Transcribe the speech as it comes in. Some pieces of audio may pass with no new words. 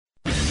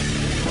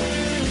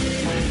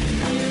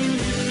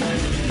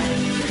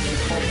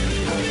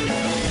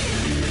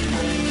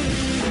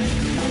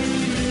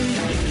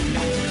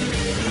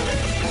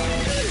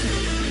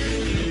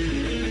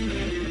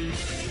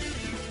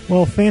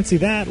Well, fancy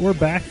that. We're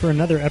back for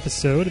another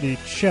episode of the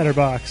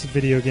Chatterbox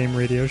Video Game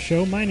Radio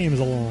Show. My name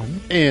is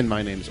Alon. And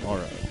my name's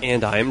Aura.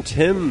 And I'm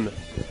Tim.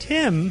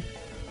 Tim,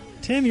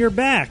 you're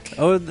back.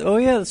 Oh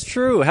yeah, that's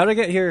true. How'd I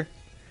get here?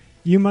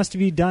 You must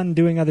be done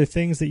doing other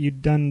things that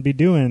you'd done be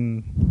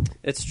doing.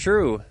 It's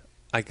true.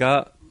 I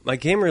got my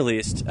game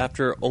released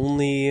after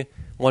only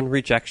one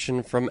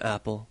rejection from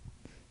Apple.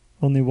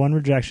 Only one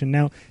rejection.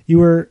 Now, you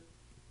were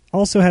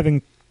also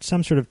having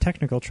some sort of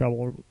technical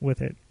trouble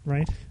with it,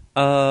 right?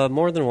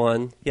 More than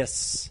one,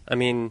 yes. I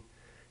mean,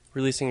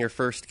 releasing your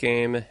first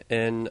game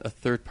in a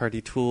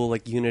third-party tool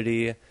like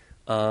Unity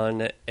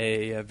on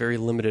a very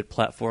limited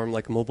platform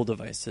like mobile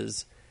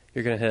devices,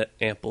 you're going to hit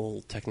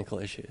ample technical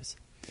issues.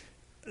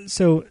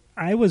 So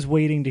I was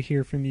waiting to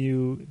hear from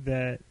you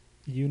that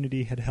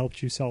Unity had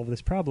helped you solve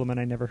this problem, and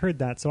I never heard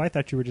that. So I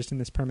thought you were just in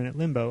this permanent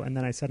limbo, and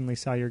then I suddenly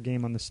saw your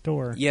game on the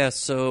store. Yeah,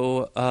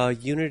 so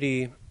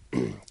Unity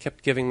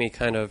kept giving me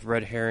kind of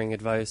red herring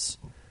advice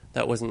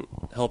that wasn't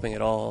helping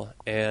at all,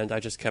 and I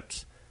just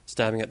kept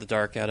stabbing at the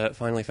dark at it.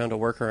 Finally found a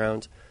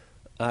workaround.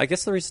 I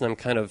guess the reason I'm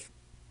kind of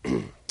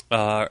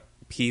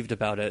peeved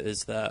about it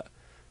is that,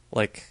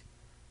 like,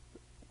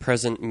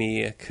 present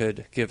me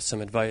could give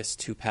some advice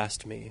to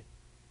past me,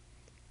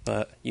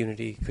 but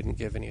Unity couldn't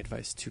give any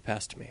advice to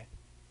past me.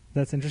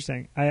 That's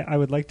interesting. I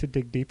would like to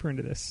dig deeper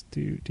into this.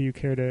 Do you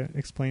care to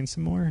explain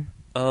some more?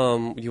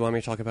 You want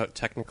me to talk about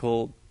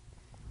technical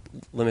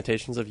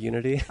limitations of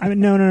Unity? I mean,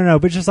 no.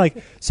 But just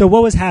like, so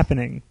what was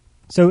happening?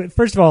 So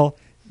first of all,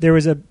 there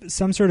was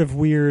some sort of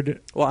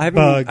weird bug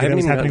that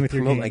was happening with your game. I haven't even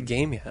promoted my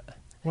game yet.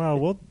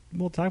 Well,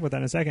 we'll talk about that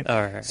in a second.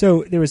 All right.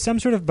 So there was some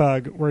sort of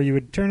bug where you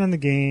would turn on the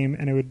game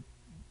and it would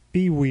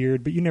be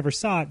weird, but you never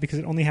saw it because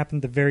it only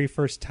happened the very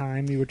first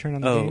time you would turn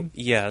on the game. Oh,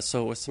 yeah.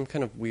 So it was some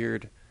kind of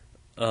weird.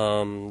 I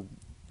don't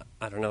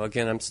know.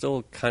 Again, I'm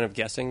still kind of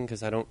guessing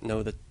because I don't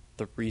know the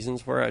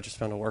reasons for it. I just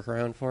found a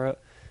workaround for it.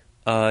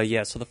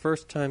 Yeah, so the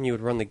first time you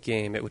would run the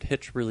game, it would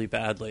hitch really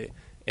badly,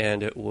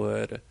 and it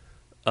would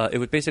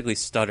basically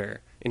stutter.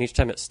 And each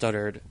time it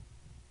stuttered,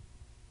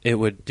 it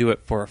would do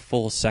it for a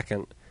full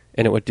second,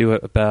 and it would do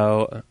it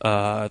about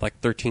like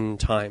 13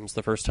 times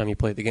the first time you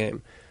played the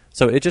game.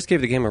 So it just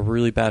gave the game a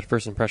really bad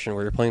first impression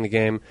where you're playing the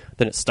game,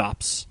 then it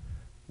stops,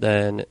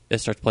 then it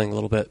starts playing a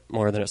little bit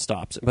more, then it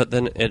stops. But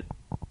then it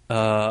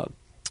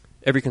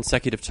every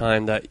consecutive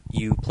time that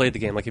you played the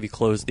game, like if you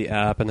closed the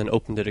app and then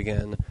opened it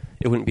again,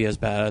 it wouldn't be as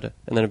bad,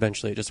 and then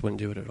eventually it just wouldn't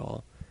do it at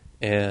all.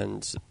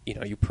 And,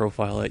 you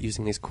profile it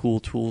using these cool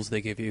tools they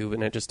give you,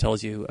 and it just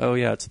tells you, oh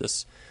yeah, it's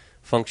this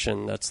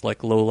function that's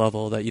like low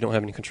level that you don't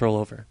have any control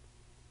over.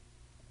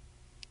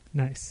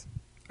 Nice.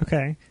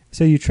 Okay.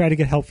 So you try to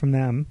get help from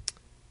them.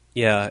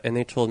 Yeah, and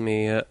they told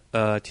me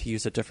to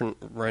use a different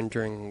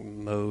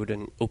rendering mode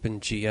in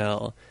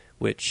OpenGL,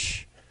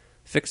 which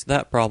fixed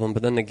that problem,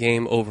 but then the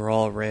game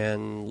overall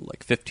ran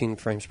like 15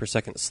 frames per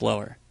second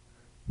slower.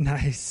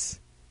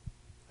 Nice.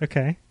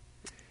 Okay.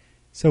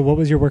 So what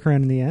was your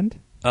workaround in the end?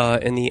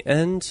 In the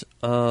end,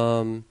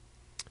 in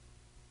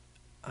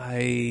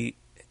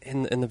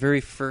the very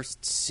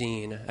first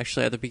scene,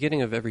 actually at the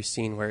beginning of every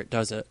scene where it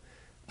does it,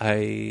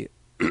 I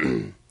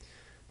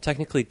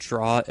technically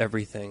draw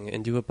everything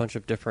and do a bunch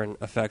of different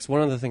effects.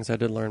 One of the things I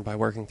did learn by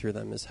working through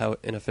them is how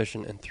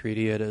inefficient in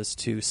 3D it is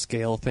to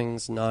scale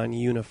things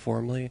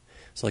non-uniformly.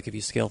 So like if you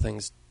scale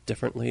things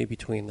differently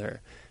between their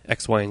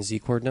X, Y, and Z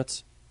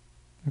coordinates.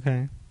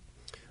 Okay.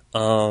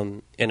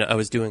 And I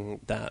was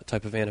doing that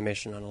type of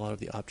animation on a lot of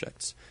the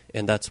objects.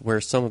 And that's where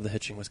some of the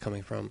hitching was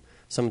coming from.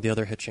 Some of the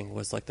other hitching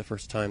was like the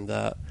first time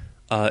that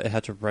it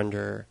had to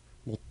render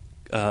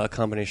a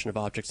combination of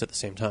objects at the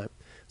same time.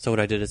 So what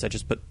I did is I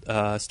just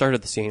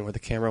started the scene where the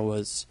camera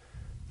was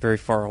very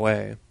far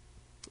away,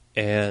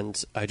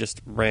 and I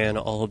just ran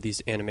all of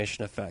these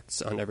animation effects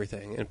on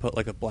everything and put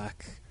like a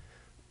black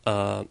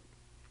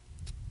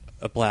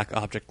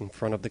object in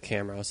front of the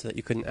camera so that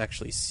you couldn't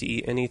actually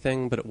see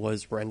anything, but it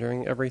was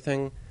rendering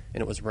everything, and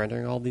it was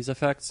rendering all these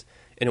effects,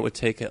 and it would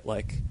take it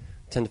like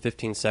 10 to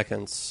 15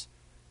 seconds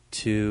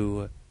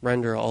to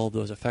render all of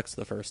those effects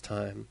the first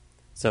time.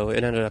 So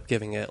it ended up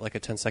giving it like a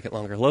 10-second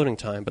longer loading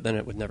time, but then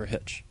it would never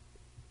hitch.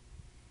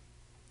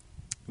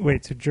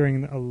 Wait, so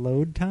during a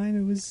load time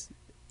it was...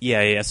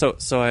 Yeah.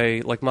 So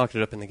I like mocked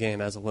it up in the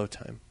game as a load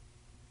time.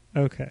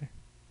 Okay.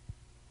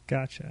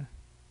 Gotcha.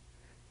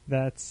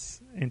 That's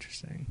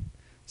interesting.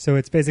 So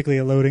it's basically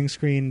a loading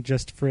screen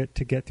just for it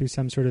to get through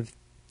some sort of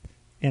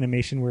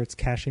animation where it's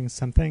caching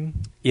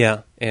something?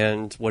 Yeah,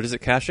 and what is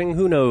it caching?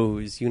 Who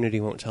knows? Unity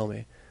won't tell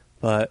me.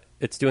 But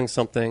it's doing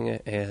something,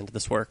 and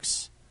this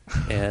works.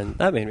 And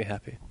that made me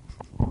happy.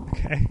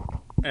 Okay.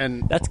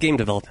 And that's game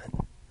development.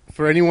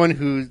 For anyone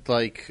who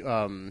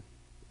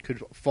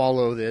could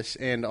follow this,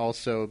 and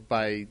also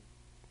by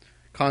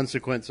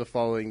consequence of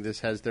following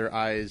this has their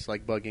eyes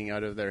like bugging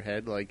out of their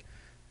head, like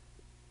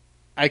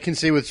I can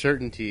say with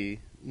certainty,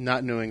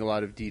 not knowing a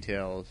lot of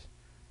details,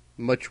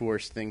 much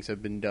worse things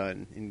have been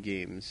done in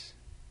games,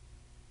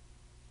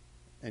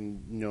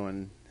 and no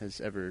one has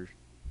ever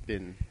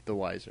been the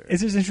wiser.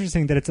 It's just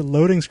interesting that it's a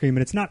loading screen,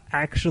 but it's not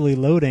actually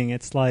loading.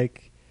 It's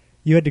like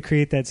you had to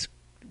create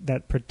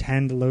that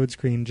pretend load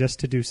screen just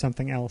to do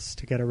something else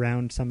to get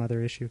around some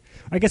other issue.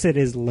 I guess it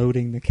is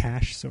loading the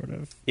cache, sort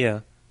of.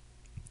 Yeah.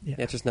 Yeah.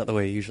 Yeah, it's just not the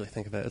way you usually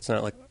think of it. It's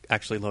not like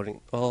actually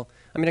loading. Well,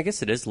 I mean, I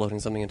guess it is loading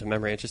something into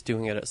memory. It's just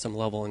doing it at some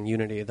level in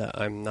Unity that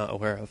I'm not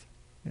aware of.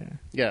 Yeah.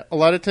 Yeah, a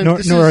lot of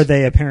times. Nor are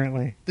they,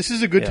 apparently. This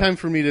is a good Yeah. time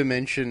for me to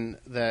mention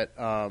that.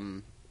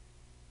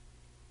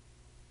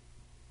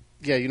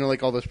 Yeah, you know,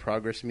 like all those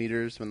progress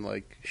meters when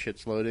like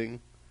shit's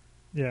loading.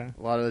 Yeah.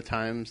 A lot of the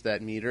times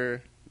that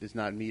meter is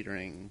not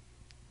metering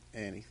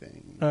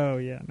anything. Oh,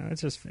 yeah. No,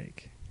 it's just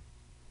fake.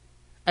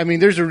 I mean,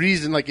 there's a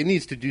reason. Like, it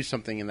needs to do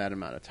something in that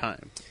amount of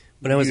time.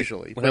 When I was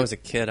usually, when I was a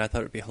kid, I thought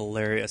it would be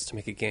hilarious to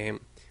make a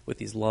game with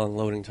these long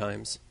loading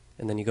times,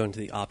 and then you go into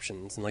the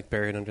options, and like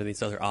buried under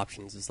these other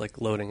options is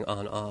like loading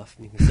on off,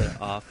 and you can set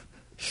it off.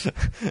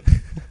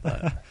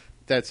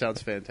 That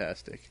sounds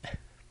fantastic.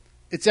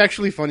 It's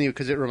actually funny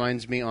because it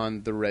reminds me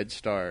on the Red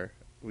Star.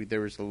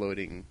 There was a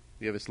loading.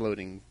 We have this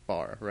loading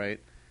bar, right?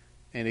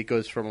 And it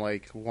goes from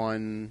like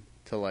 1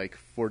 to like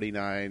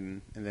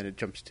 49, and then it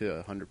jumps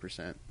to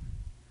 100%.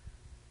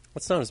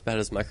 That's not as bad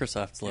as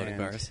Microsoft's loading And-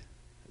 bars.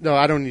 No,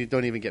 I don't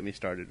even get me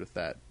started with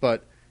that.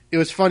 But it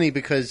was funny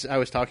because I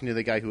was talking to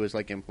the guy who was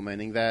like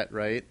implementing that,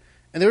 right?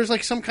 And there was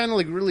like some kind of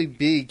like really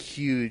big,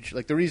 huge,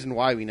 like the reason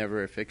why we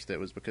never fixed it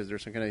was because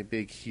there's some kind of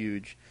big,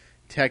 huge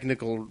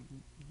technical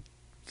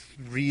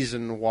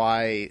reason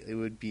why it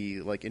would be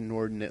like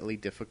inordinately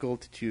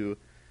difficult to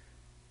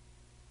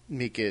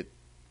make it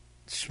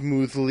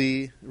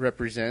smoothly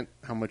represent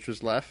how much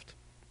was left.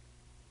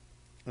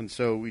 And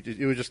so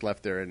it was just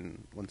left there,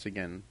 and once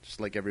again, just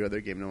like every other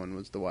game, no one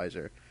was the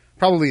wiser.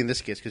 Probably in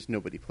this case because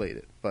nobody played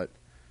it, but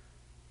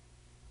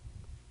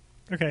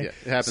Okay. yeah,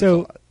 it happens a So,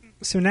 lot.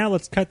 so now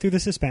let's cut through the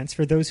suspense.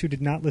 For those who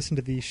did not listen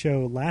to the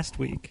show last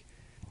week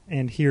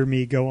and hear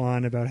me go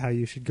on about how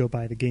you should go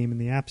buy the game in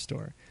the App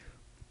Store,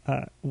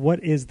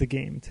 what is the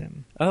game,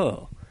 Tim?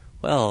 Oh,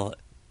 well,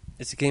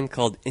 it's a game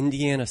called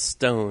Indiana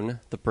Stone: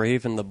 The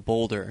Brave and the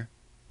Boulder.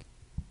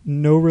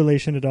 No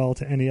relation at all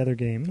to any other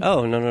game.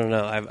 Oh,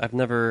 no. I've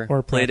never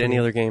Or played any property.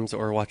 other games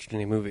or watched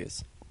any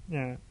movies.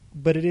 Yeah,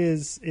 but it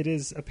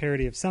is a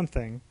parody of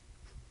something.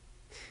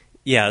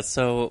 Yeah,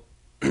 so,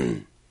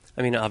 I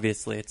mean,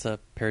 obviously, it's a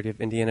parody of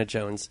Indiana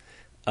Jones.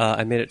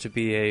 I made it to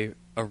be a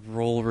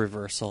role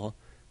reversal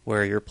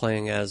where you're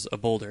playing as a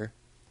boulder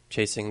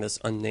chasing this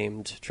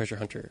unnamed treasure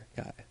hunter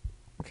guy.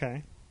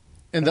 Okay.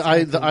 And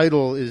That's the cool.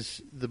 idol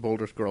is the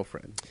boulder's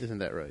girlfriend, isn't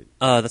that right?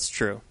 That's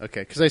true.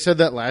 Okay, because I said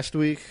that last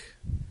week.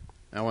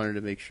 I wanted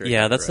to make sure. I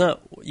Yeah, got it that's right.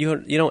 not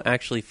you don't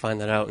actually find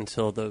that out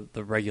until the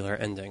regular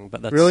ending.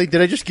 But that's Really?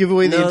 Did I just give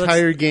away the No, that's-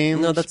 entire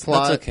game? No, that's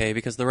plot? okay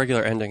because the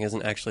regular ending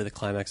isn't actually the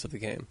climax of the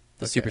game.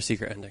 The Okay. super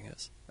secret ending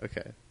is.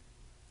 Okay,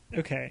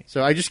 Okay.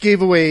 so I just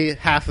gave away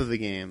half of the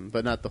game,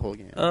 but not the whole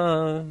game.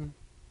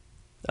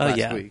 Last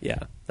Yeah, week. yeah,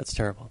 that's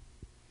terrible.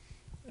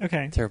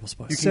 Okay. Terrible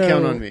spoiler. You can So-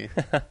 count on me.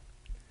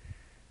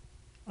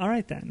 All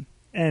right then.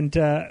 And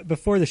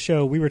before the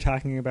show, we were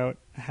talking about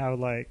how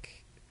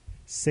like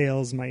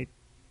sales might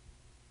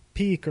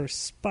peak or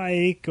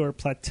spike or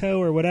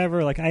plateau or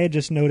whatever. Like I had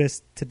just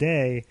noticed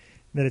today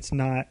that it's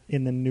not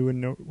in the new and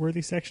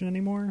noteworthy section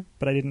anymore,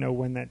 but I didn't know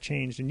when that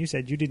changed. And you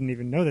said you didn't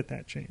even know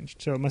that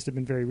changed, so it must have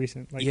been very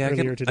recent, like yeah,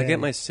 earlier today. I get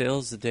my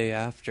sales the day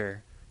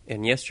after,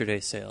 and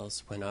yesterday's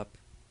sales went up,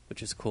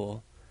 which is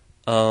cool.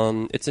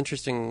 It's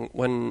interesting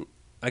when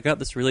I got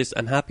this release.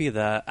 I'm happy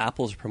that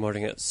Apple's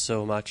promoting it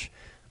so much.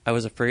 I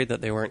was afraid that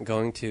they weren't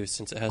going to,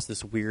 since it has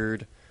this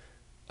weird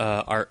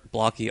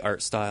blocky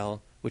art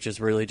style, which is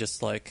really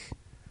just like,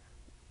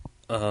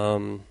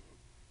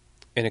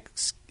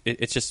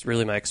 it's just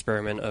really my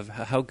experiment of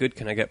how good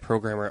can I get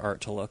programmer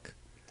art to look.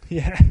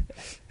 Yeah.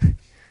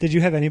 Did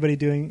you have anybody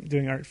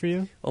doing art for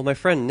you? Well, my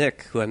friend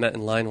Nick, who I met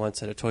in line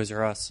once at a Toys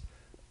R Us,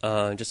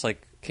 just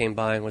like came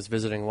by and was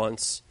visiting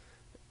once,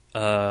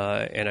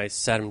 and I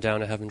sat him down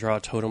to have him draw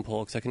a totem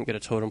pole because I couldn't get a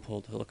totem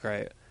pole to look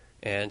right,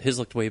 and his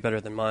looked way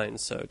better than mine.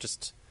 So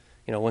just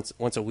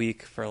once a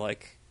week for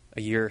like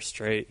a year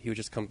straight, he would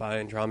just come by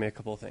and draw me a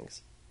couple of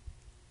things.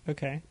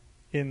 Okay.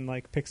 In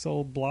like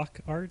pixel block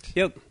art?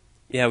 Yep.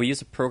 Yeah, we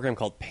use a program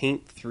called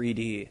Paint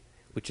 3D,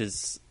 which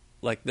is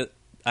like the.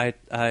 I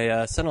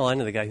sent a line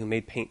to the guy who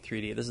made Paint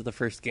 3D. This is the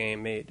first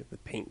game made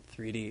with Paint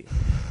 3D.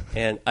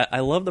 And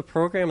I love the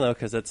program, though,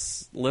 because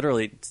it's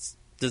literally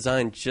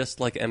designed just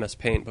like MS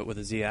Paint, but with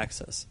a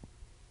Z-axis.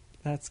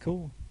 That's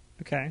cool.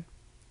 Okay.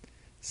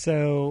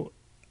 So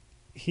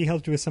he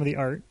helped you with some of the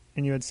art,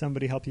 and you had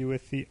somebody help you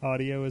with the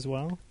audio as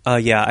well?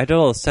 Yeah, I did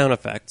all the sound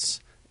effects.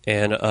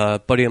 And a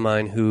buddy of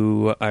mine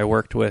who I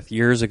worked with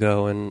years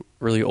ago in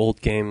really old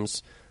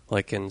games,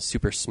 like in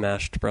Super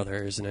Smash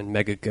Brothers and in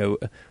Mega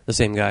Goat, the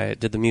same guy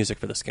did the music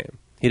for this game.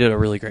 He did a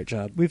really great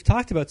job. We've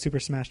talked about Super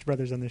Smash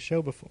Brothers on this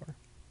show before.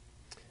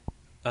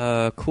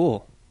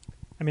 Cool.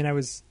 I mean, I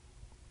was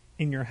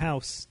in your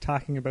house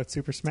talking about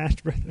Super Smash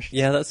Brothers.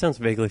 Yeah, that sounds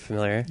vaguely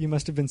familiar. You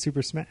must have been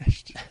super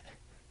smashed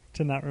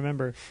to not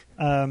remember.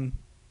 All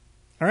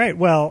right.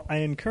 Well, I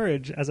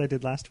encourage, as I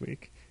did last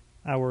week,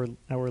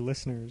 our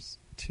listeners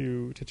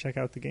to check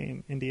out the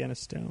game Indiana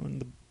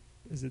Stone.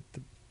 Is it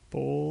the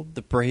Bold?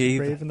 The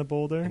Brave and the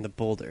Boulder? and the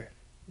Boulder.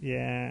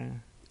 Yeah.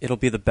 It'll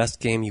be the best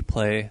game you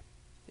play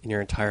in your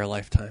entire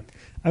lifetime.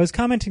 I was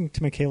commenting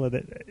to Michaela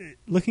that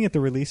looking at the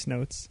release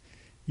notes,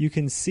 you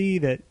can see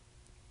that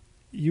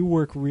you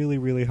work really,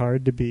 really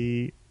hard to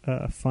be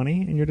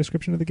funny in your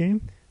description of the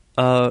game.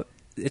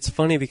 It's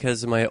funny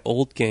because in my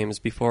old games,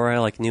 before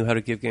I knew how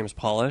to give games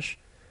polish,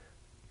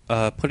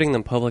 putting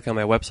them public on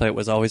my website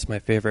was always my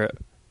favorite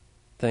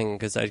thing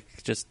because I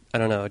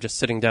don't know, just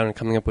sitting down and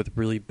coming up with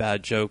really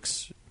bad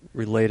jokes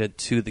related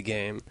to the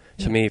game,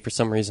 to me, for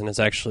some reason, is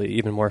actually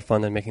even more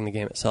fun than making the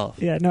game itself.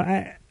 Yeah,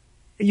 no,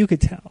 you could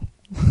tell.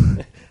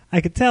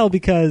 I could tell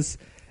because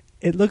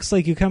it looks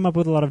like you come up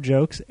with a lot of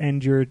jokes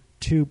and you're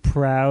too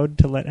proud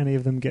to let any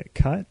of them get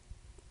cut.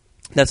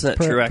 That's not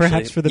true, actually.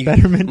 Perhaps for the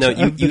betterment. No,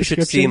 of the you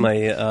should see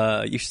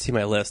description. you should see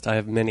my list. I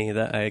have many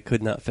that I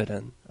could not fit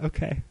in.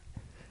 Okay,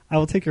 I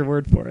will take your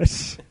word for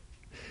it.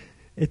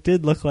 It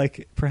did look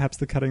like perhaps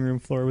the cutting room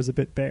floor was a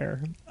bit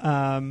bare.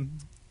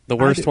 The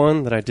worst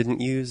one that I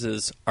didn't use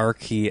is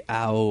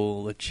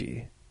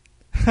archaeology.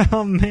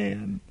 Oh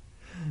man.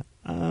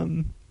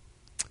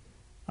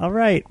 All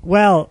right.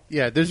 Well,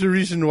 Yeah, there's a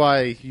reason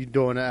why you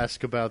don't want to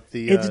ask about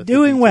the. it's the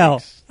doing well.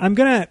 details. I'm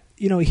gonna,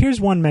 here's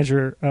one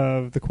measure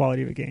of the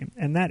quality of a game,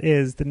 and that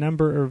is the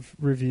number of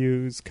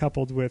reviews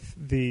coupled with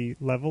the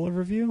level of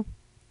review.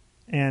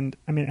 And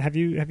I mean, have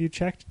you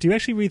checked? Do you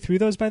actually read through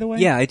those, by the way?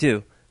 Yeah, I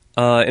do.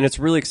 And it's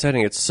really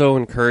exciting. It's so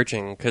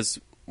encouraging because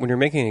when you're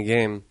making a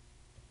game,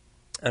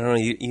 I don't know,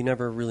 you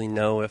never really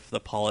know if the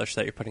polish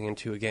that you're putting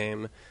into a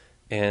game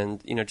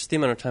and, just the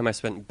amount of time I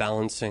spent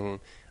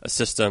balancing a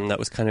system that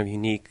was kind of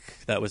unique,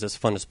 that was as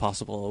fun as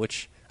possible,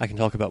 which I can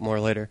talk about more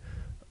later.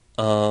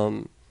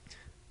 I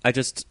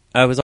was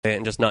okay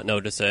and just not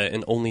notice it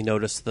and only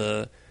notice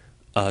the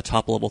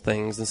top level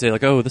things and say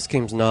oh, this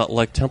game's not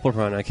like Temple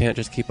Run. I can't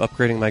just keep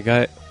upgrading my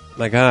guy.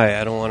 I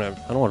don't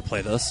want to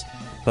play this.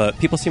 But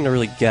people seem to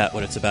really get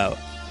what it's about.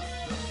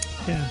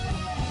 Yeah.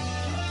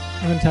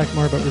 I'm going to talk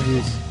more about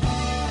reviews.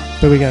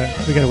 But we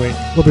gotta wait.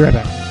 We'll be right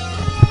back.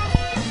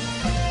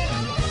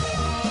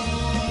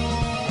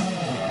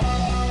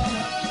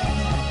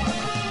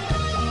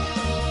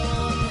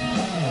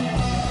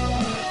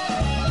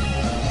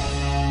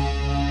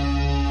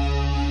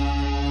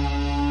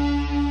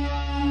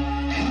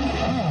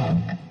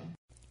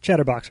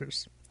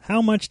 Chatterboxers,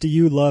 how much do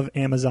you love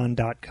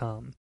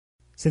Amazon.com?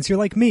 Since you're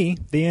like me,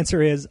 the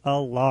answer is a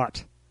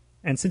lot.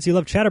 And since you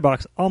love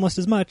Chatterbox almost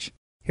as much,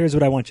 here's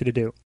what I want you to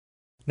do.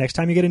 Next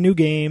time you get a new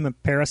game, a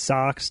pair of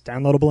socks,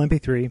 downloadable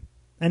MP3,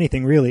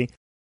 anything really,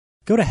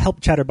 go to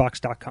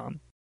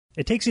helpchatterbox.com.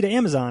 It takes you to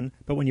Amazon,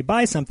 but when you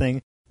buy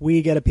something,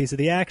 we get a piece of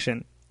the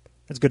action.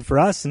 That's good for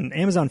us, and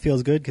Amazon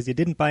feels good because you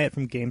didn't buy it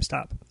from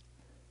GameStop.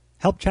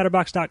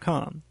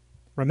 Helpchatterbox.com.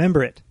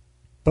 Remember it.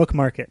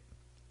 Bookmark it.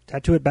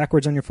 Tattoo it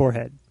backwards on your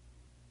forehead.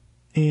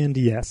 And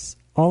yes,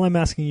 all I'm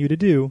asking you to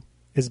do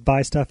is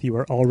buy stuff you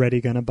are already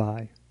going to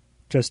buy.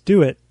 Just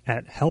do it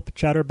at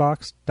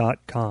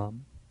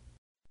helpchatterbox.com.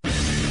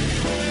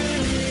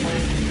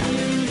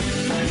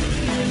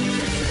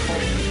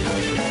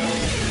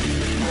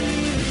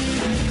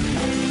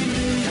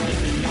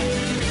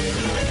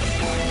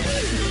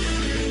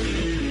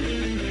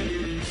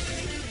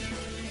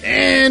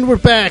 And we're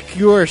back.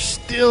 You are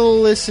still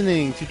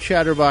listening to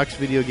Chatterbox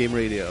Video Game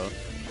Radio.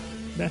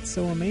 That's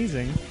so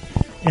amazing.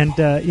 And,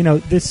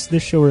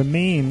 this show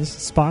remains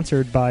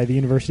sponsored by the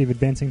University of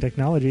Advancing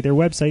Technology. Their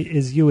website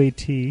is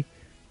uat.edu.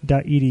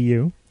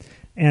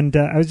 And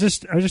I was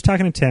just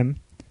talking to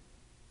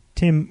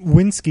Tim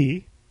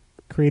Winsky,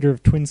 creator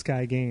of Twin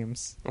Sky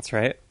Games. That's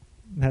right.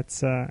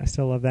 That's I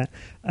still love that.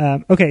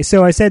 Okay,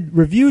 so I said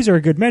reviews are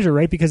a good measure,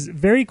 right? Because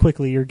very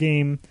quickly your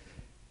game...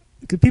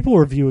 People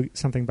review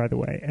something, by the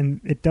way,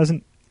 and it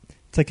doesn't...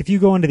 It's like if you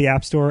go into the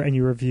App Store and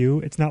you review,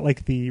 it's not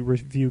like the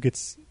review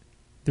gets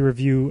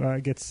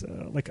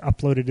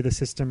uploaded to the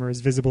system or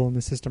is visible in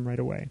the system right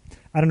away.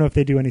 I don't know if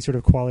they do any sort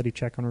of quality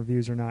check on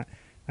reviews or not.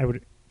 I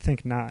would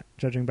think not,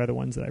 judging by the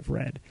ones that I've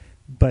read.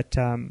 But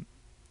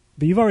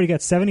you've already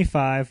got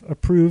 75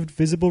 approved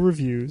visible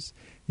reviews.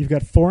 You've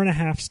got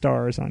 4.5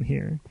 stars on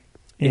here.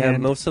 Yeah,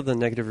 most of the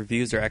negative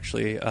reviews are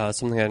actually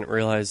something I didn't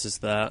realize is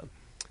that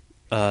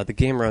the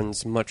game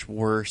runs much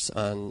worse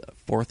on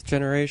 4th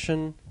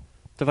generation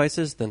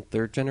devices than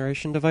 3rd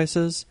generation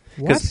devices.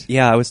 What?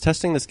 Yeah, I was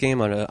testing this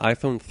game on an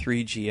iPhone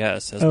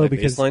 3GS as my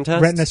baseline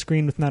test. Retina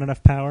screen with not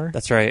enough power?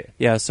 That's right.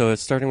 Yeah, so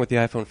it's starting with the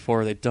iPhone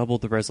 4. They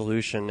doubled the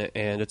resolution,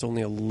 and it's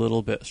only a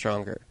little bit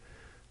stronger.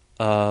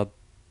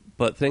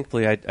 But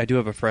thankfully, I do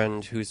have a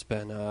friend who's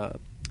been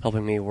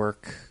helping me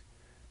work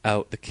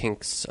out the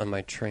kinks on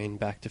my train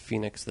back to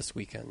Phoenix this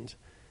weekend.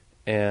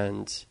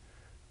 And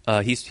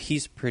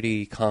he's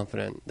pretty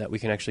confident that we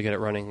can actually get it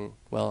running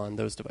well on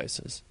those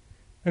devices.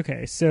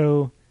 Okay,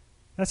 so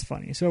that's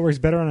funny. So it works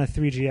better on a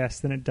 3GS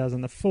than it does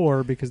on the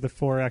 4 because the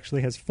 4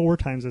 actually has 4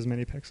 times as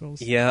many pixels.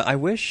 Yeah, I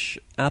wish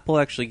Apple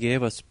actually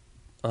gave us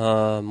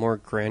more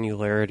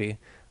granularity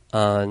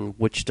on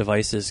which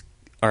devices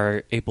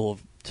are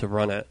able to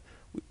run it.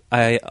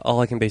 All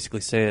I can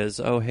basically say is,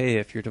 oh hey,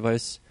 if your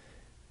device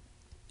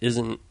is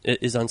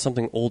on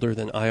something older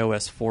than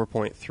iOS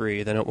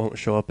 4.3, then it won't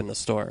show up in the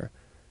store.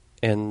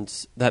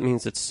 And that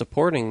means it's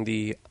supporting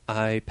the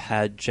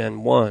iPad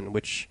Gen 1,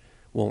 which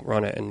won't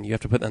run it, and you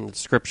have to put that in the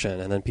description,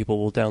 and then people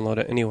will download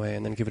it anyway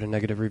and then give it a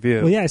negative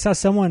review. Well, yeah, I saw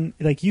someone,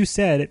 like you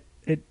said,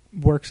 it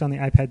works on the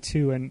iPad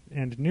 2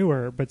 and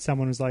newer, but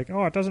someone was like,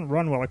 oh, it doesn't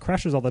run well. It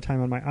crashes all the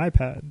time on my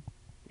iPad.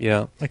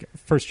 Yeah. Like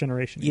first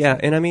generation. Yeah,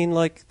 and I mean,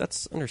 like,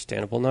 that's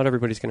understandable. Not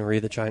everybody's going to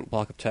read the giant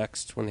block of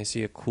text when they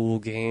see a cool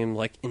game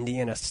like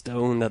Indiana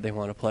Stone that they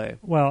want to play.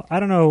 Well, I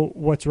don't know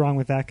what's wrong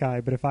with that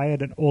guy, but if I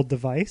had an old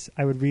device,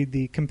 I would read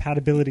the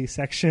compatibility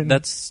section.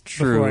 That's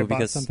true, before I bought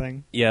because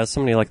something. Yeah,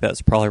 somebody like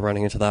that's probably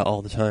running into that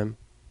all the time.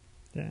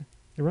 Yeah.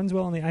 It runs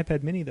well on the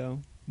iPad mini,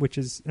 though, which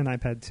is an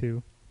iPad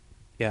 2.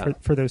 Yeah.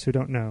 For those who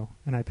don't know,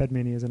 an iPad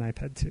mini is an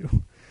iPad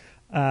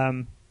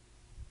 2.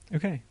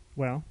 Okay,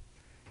 well,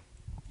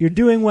 you're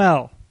doing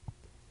well.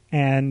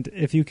 And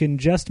if you can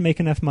just make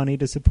enough money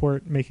to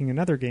support making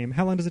another game,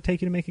 how long does it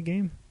take you to make a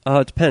game?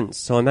 It depends.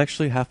 So I'm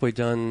actually halfway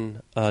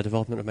done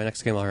development of my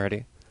next game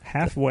already.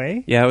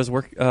 Halfway? Yeah,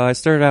 I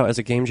started out as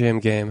a Game Jam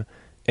game,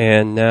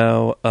 and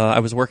now I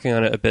was working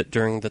on it a bit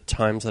during the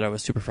times that I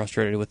was super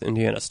frustrated with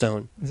Indiana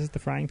Stone. Is this the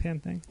frying pan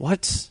thing?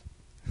 What?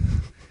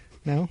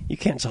 No? You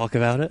can't talk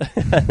about it.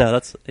 No,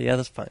 that's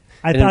fine.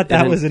 I thought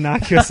that was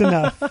innocuous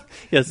enough.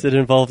 Yes, it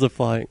involves a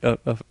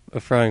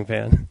frying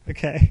pan.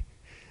 Okay.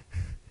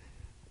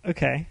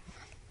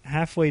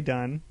 Halfway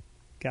done.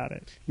 Got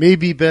it.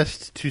 Maybe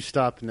best to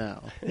stop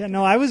now. Yeah,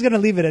 no, I was going to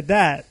leave it at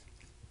that.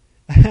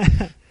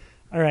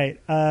 All right.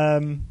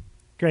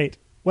 Great.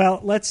 Well,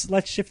 let's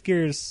shift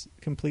gears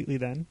completely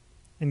then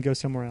and go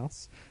somewhere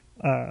else.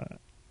 I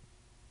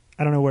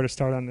don't know where to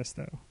start on this,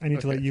 though. I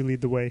need to let you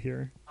lead the way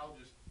here.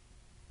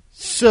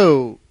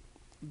 So,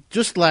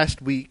 just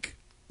last week,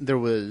 there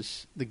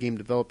was the Game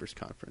Developers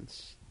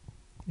Conference.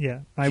 Yeah,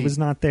 I was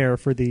not there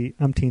for the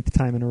umpteenth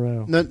time in a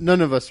row.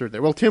 None of us are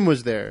there. Well, Tim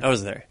was there. I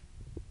was there.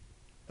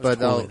 I was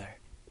totally there.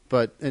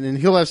 And then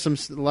he'll have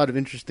a lot of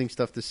interesting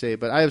stuff to say,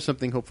 but I have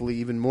something hopefully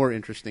even more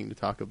interesting to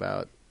talk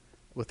about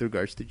with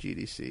regards to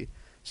GDC.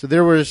 So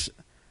there was,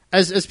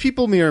 as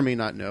people may or may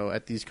not know,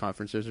 at these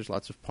conferences, there's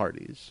lots of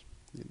parties.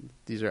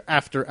 These are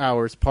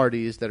after-hours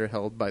parties that are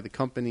held by the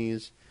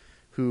companies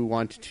who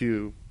want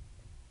to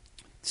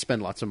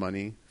spend lots of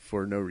money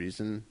for no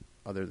reason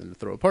other than to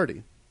throw a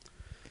party.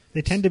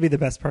 They tend to be the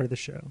best part of the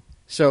show.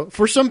 So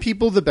for some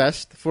people, the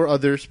best. For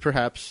others,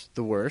 perhaps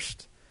the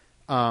worst.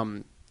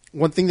 One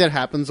thing that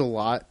happens a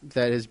lot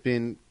that has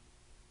been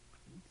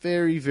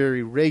very,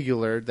 very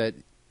regular that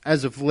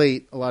as of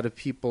late a lot of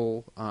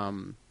people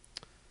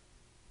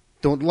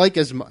don't like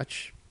as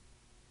much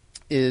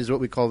is what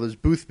we call those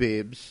booth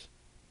babes.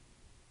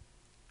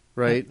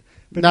 Right?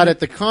 But not at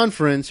the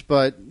conference,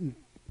 but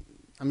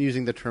I'm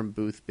using the term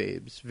booth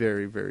babes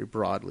very, very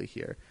broadly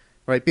here.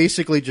 Right?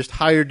 Basically just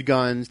hired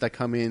guns that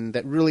come in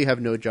that really have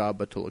no job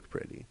but to look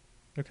pretty.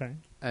 Okay.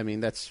 I mean,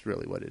 that's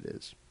really what it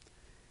is.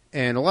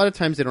 And a lot of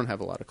times they don't have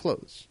a lot of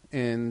clothes.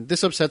 And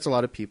this upsets a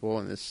lot of people,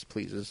 and this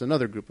pleases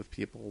another group of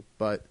people.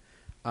 But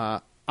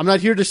I'm not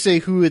here to say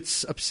who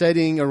it's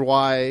upsetting or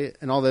why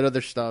and all that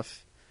other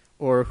stuff,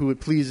 or who it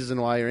pleases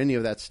and why or any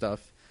of that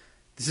stuff.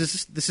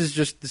 This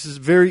is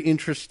very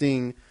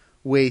interesting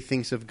way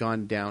things have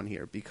gone down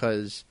here,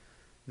 because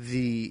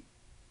the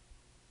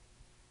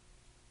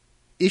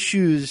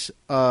issues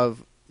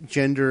of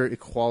gender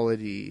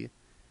equality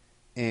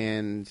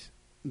and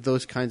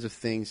those kinds of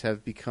things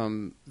have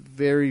become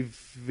very,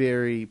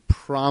 very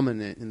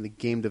prominent in the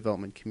game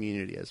development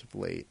community as of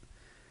late.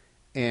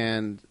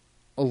 And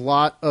a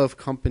lot of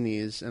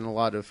companies and a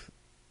lot of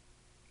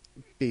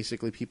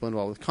basically people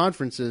involved with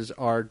conferences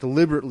are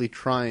deliberately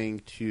trying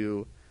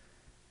to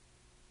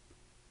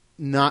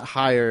not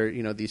hire,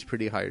 these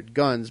pretty hired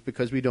guns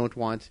because we don't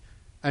want...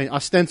 I mean,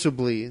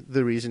 ostensibly,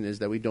 the reason is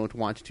that we don't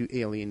want to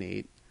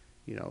alienate,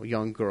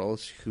 young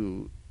girls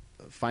who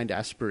find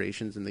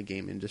aspirations in the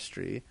game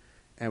industry,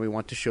 and we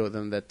want to show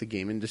them that the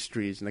game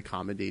industry is an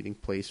accommodating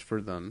place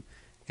for them.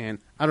 And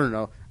I don't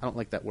know, I don't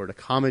like that word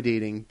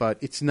accommodating, but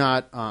it's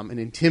not an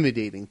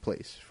intimidating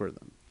place for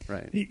them,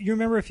 right? You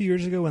remember a few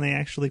years ago when they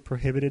actually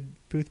prohibited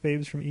booth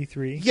babes from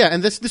E3? Yeah,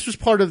 and this was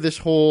part of this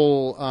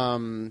whole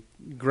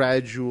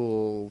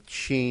gradual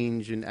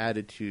change in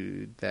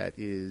attitude that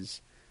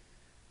is...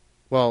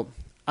 Well,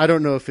 I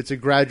don't know if it's a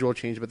gradual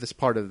change, but this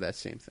part of that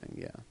same thing,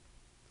 yeah.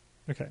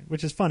 Okay,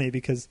 which is funny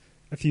because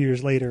a few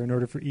years later, in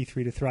order for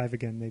E3 to thrive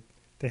again,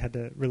 they had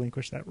to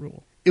relinquish that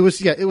rule. It was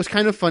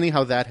kind of funny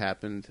how that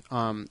happened.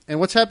 And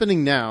what's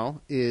happening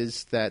now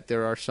is that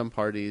there are some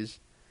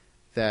parties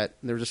that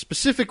there's a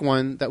specific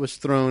one that was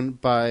thrown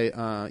by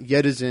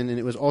Yetizen, and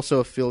it was also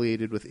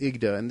affiliated with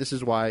IGDA. And this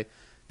is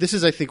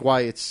I think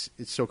why it's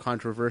so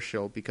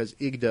controversial, because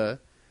IGDA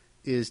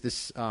is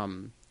this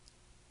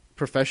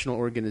professional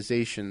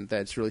organization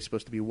that's really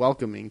supposed to be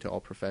welcoming to all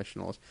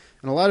professionals.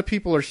 And a lot of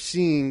people are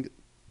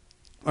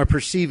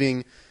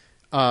perceiving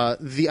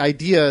the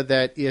idea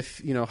that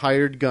if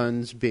hired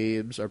guns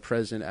babes are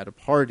present at a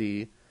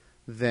party,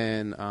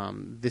 then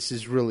this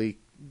is really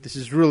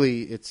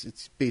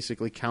it's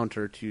basically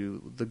counter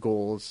to the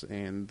goals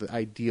and the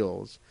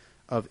ideals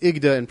of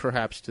IGDA and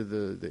perhaps to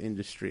the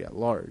industry at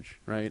large,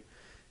 right?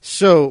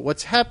 So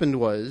what's happened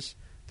was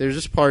there's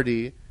this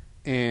party,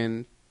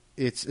 and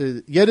it's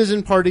a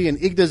Yedizen party, and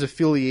IGDA's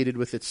affiliated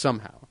with it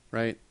somehow,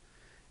 right?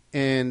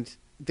 And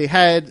they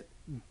had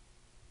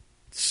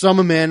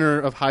some manner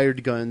of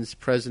hired guns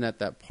present at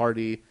that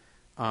party.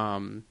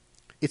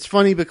 It's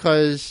funny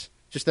because,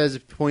 just as a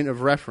point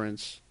of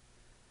reference,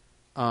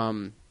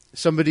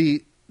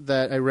 somebody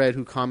that I read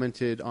who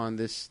commented on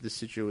this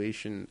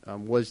situation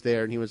was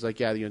there, and he was like,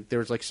 yeah, there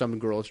was like some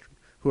girls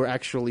who are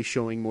actually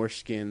showing more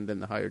skin than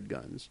the hired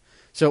guns.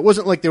 So it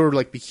wasn't like they were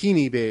like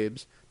bikini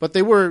babes, but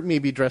they were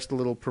maybe dressed a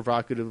little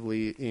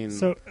provocatively in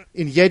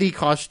Yeti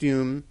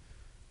costume,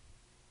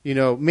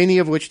 many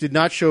of which did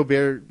not show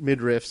bare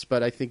midriffs,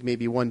 but I think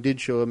maybe one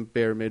did show a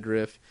bare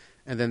midriff.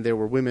 And then there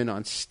were women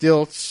on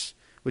stilts,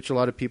 which a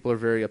lot of people are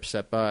very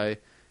upset by.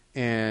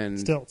 And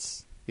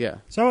stilts. Yeah.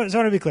 So I want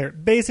to be clear.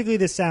 Basically,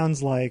 this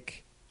sounds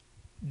like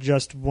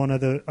just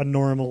a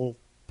normal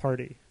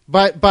party.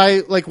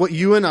 By like what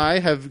you and I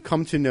have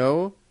come to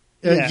know,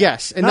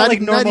 yes, and not like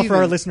normal not even, for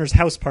our listeners'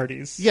 house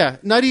parties. Yeah,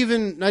 not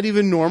even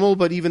normal,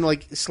 but even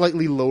like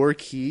slightly lower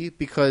key,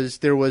 because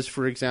there was,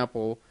 for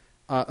example,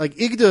 like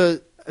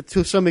IGDA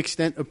to some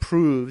extent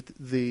approved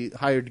the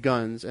hired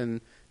guns, and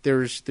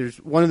there's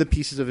one of the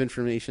pieces of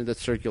information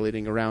that's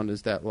circulating around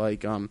is that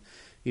like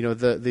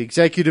the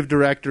executive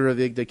director of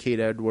IGDA,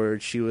 Kate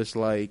Edwards, she was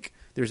like,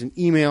 there's an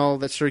email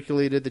that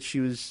circulated that she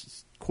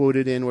was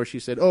quoted in where she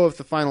said, oh, if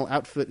the final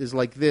outfit is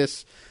like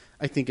this,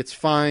 I think it's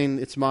fine,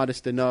 it's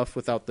modest enough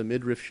without the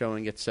midriff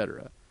showing,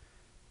 etc.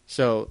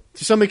 So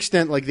to some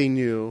extent, like, they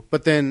knew,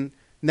 but then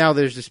now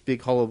there's this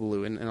big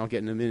hullabaloo, and I'll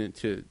get in a minute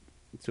to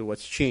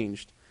what's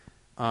changed.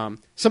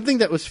 Something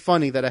that was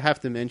funny that I have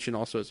to mention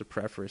also as a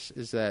preface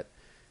is that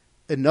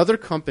another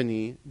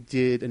company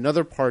did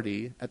another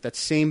party at that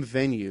same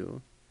venue,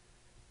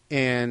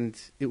 and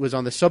it was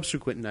on the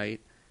subsequent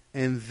night,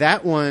 and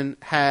that one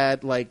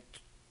had like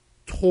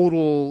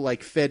total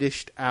like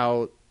fetished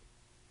out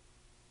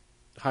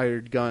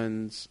hired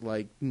guns,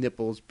 like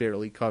nipples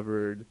barely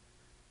covered,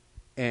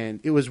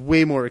 and it was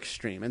way more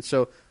extreme. And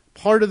so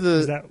part of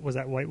the was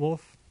that White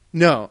Wolf?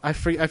 No, I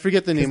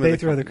forget the name of it. They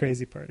throw the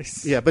crazy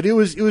parties. Yeah, but it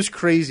was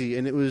crazy,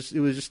 and it was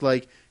just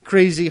like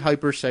crazy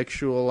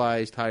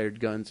hypersexualized hired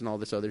guns and all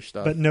this other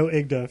stuff. But no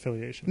IGDA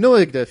affiliation. No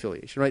IGDA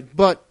affiliation, right?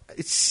 But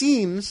it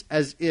seems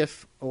as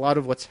if a lot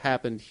of what's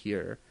happened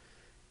here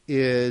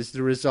is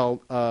the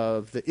result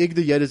of the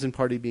IGDA Yedizen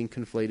party being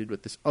conflated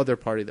with this other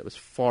party that was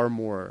far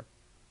more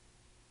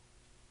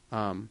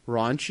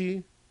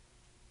raunchy.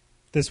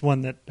 This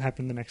one that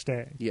happened the next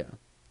day. Yeah.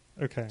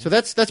 Okay. So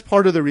that's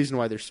part of the reason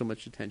why there's so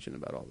much attention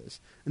about all this.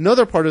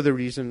 Another part of the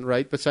reason,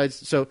 right,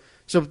 besides so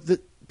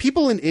the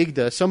people in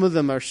IGDA, some of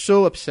them are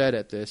so upset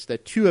at this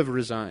that two have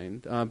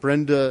resigned.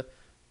 Brenda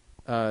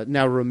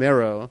now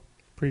Romero,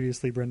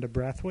 previously Brenda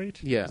Brathwaite.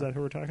 Yeah. Is that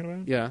who we're talking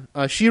about?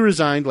 Yeah. She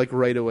resigned like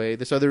right away.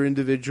 This other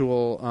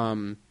individual,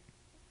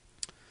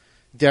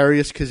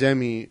 Darius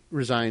Kazemi,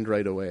 resigned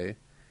right away.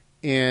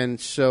 And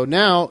so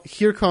now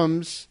here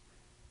comes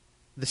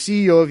the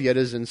CEO of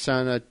Yedizen,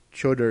 Sana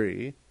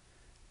Chaudhary,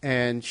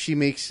 and she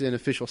makes an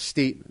official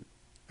statement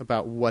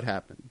about what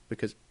happened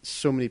because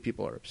so many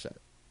people are upset.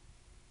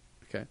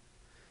 Okay.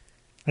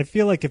 I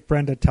feel like if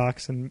Brenda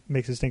talks and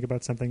makes us think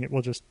about something, it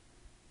will just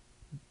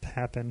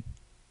happen.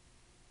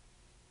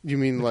 You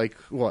mean like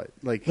what?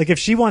 Like if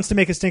she wants to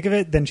make us think of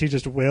it, then she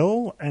just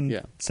will, and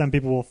Yeah. some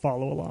people will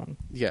follow along.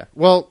 Yeah.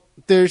 Well,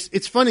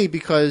 it's funny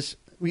because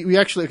we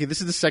actually, okay,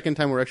 this is the second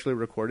time we're actually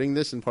recording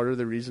this, and part of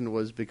the reason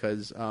was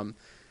because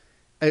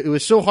it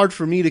was so hard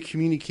for me to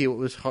communicate what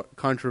was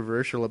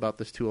controversial about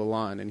this to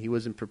Alon, and he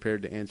wasn't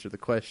prepared to answer the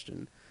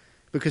question.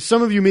 Because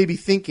some of you may be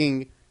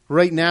thinking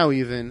right now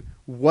even,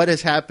 what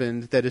has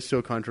happened that is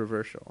so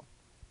controversial?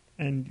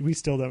 And we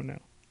still don't know.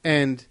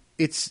 And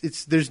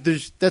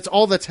there's that's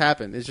all that's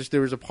happened. It's just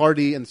there was a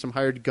party and some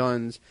hired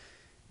guns,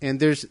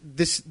 and there's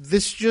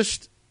this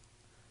just.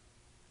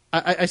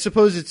 I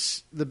suppose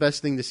it's the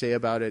best thing to say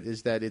about it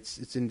is that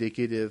it's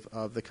indicative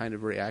of the kind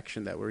of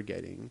reaction that we're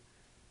getting.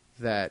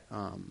 That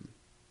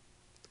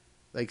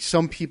like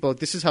some people,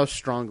 this is how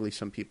strongly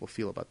some people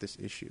feel about this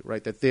issue,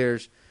 right? That there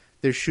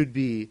should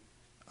be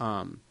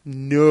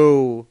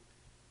no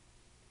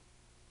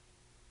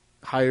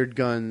hired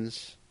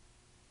guns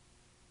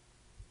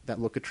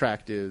that look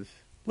attractive.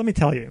 Let me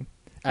tell you,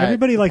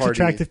 everybody likes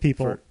attractive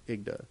people. For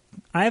IGDA.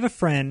 I have a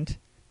friend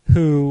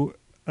who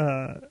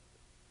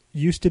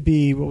used to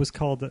be what was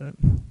called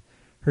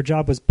her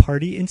job was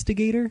party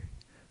instigator,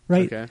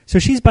 right? Okay. So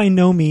she's by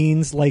no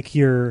means like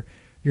your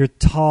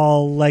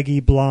tall,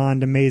 leggy,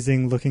 blonde,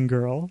 amazing looking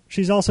girl.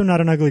 She's also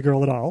not an ugly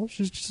girl at all.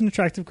 She's just an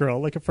attractive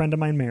girl. Like a friend of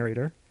mine married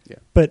her. Yeah.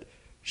 But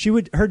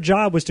her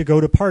job was to go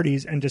to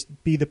parties and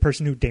just be the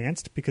person who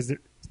danced because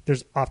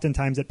there's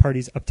oftentimes at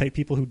parties uptight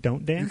people who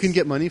don't dance. You can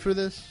get money for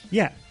this?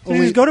 Yeah. So Only-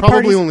 you just go to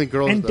probably parties only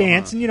girls, and though,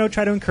 dance huh? and,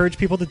 try to encourage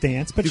people to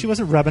dance. But she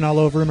wasn't rubbing all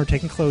over him or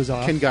taking clothes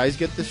off. Can guys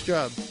get this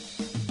job?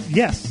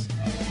 Yes.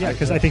 Yeah,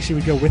 because I think she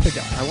would go with a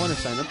guy. I want to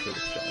sign up for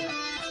this job.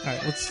 All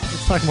right,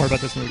 let's talk more about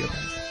this when we get back.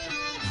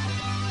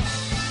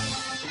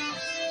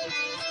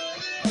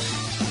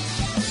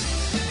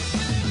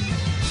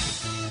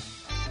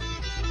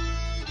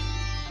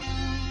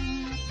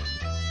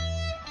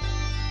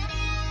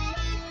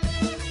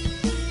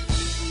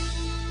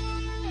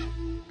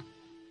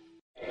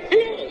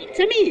 Hello, it's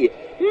me,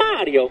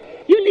 Mario.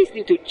 You're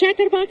listening to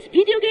Chatterbox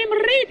Video Game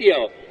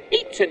Radio.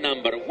 It's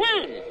number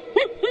one.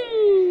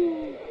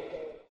 Woohoo!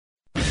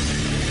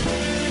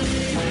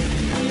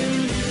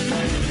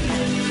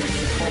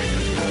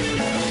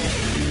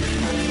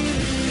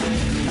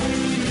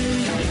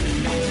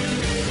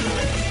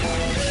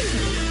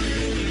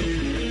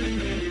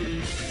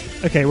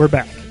 Okay, we're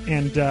back.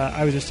 And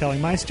I was just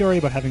telling my story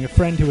about having a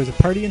friend who was a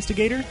party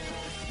instigator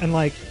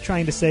and,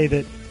 trying to say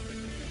that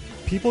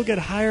people get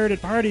hired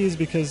at parties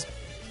because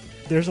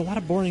there's a lot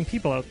of boring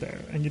people out there,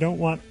 and you don't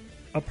want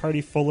a party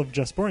full of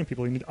just boring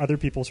people. You need other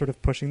people sort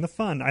of pushing the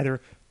fun,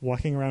 either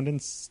walking around in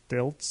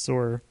stilts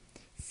or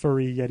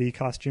furry Yeti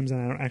costumes,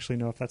 and I don't actually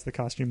know if that's the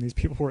costume these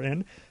people were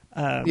in.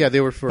 Yeah,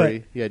 they were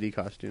furry Yeti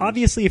costumes.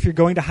 Obviously, if you're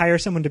going to hire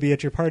someone to be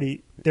at your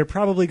party, they're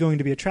probably going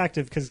to be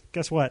attractive because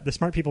guess what? The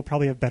smart people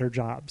probably have better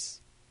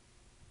jobs,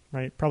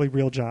 right? Probably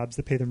real jobs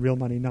that pay them real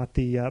money, not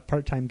the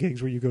part-time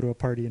gigs where you go to a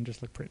party and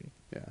just look pretty.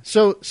 Yeah.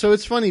 So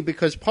it's funny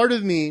because part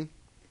of me,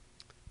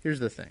 here's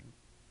the thing.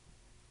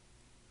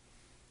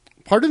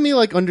 Part of me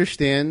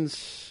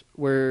understands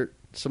where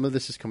some of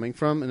this is coming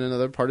from, and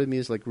another part of me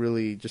is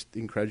really just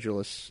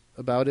incredulous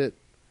about it.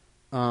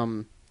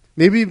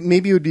 Maybe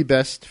it would be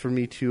best for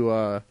me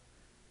to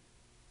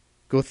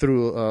go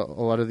through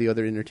a lot of the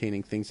other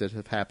entertaining things that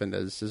have happened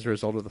as a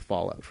result of the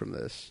fallout from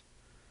this.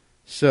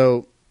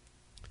 So,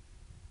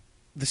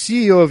 the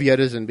CEO of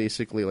Yetizen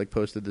basically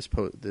posted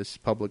this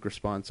public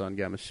response on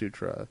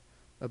Gamasutra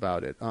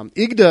about it.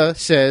 IGDA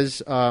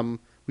says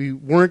we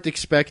weren't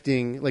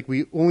expecting,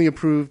 we only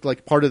approved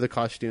part of the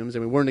costumes,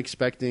 and we weren't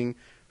expecting,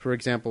 for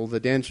example, the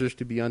dancers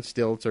to be on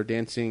stilts or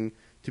dancing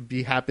to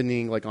be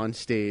happening on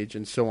stage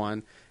and so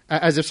on,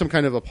 as if some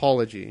kind of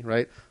apology,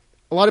 right?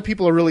 A lot of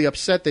people are really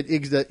upset that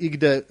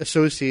IGDA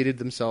associated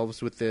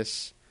themselves with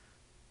this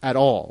at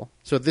all.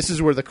 So this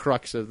is where the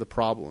crux of the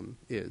problem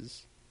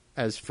is,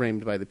 as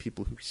framed by the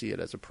people who see it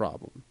as a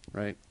problem,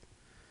 right?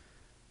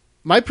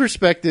 My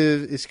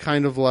perspective is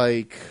kind of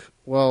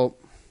well,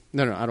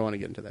 no, I don't want to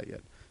get into that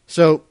yet.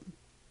 So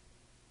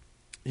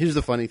here's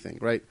the funny thing,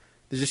 right?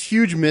 There's this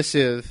huge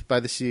missive by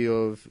the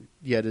CEO of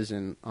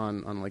Yetizen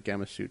on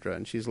Gamasutra,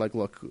 and she's like,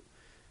 look,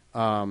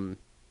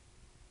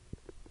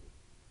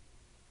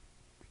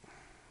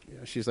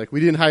 she's like, we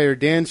didn't hire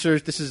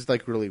dancers. This is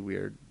really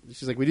weird.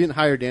 She's like, we didn't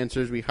hire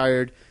dancers. We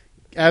hired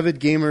avid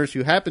gamers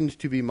who happened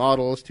to be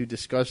models to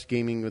discuss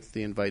gaming with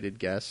the invited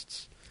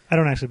guests. I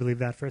don't actually believe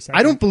that for a second.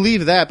 I don't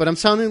believe that, but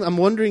I'm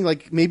wondering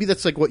maybe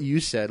that's what you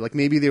said.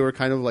 Maybe they were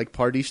kind of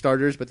party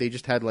starters, but they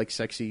just had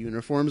sexy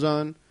uniforms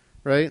on,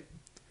 right?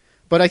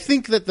 But I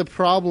think that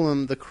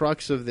the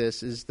crux of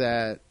this is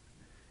that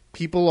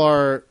people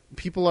are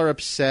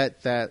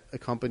upset that a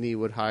company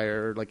would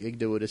hire,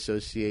 IGDA would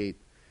associate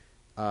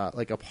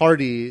a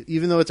party,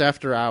 even though it's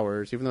after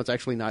hours, even though it's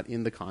actually not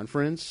in the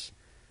conference,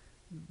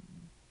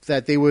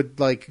 that they would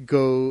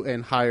go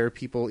and hire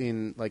people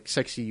in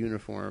sexy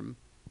uniform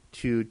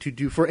to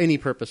do for any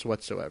purpose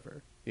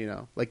whatsoever.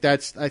 I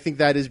think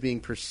that is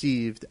being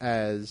perceived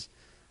as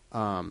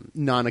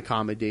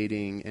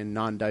non-accommodating and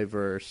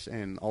non-diverse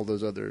and all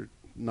those other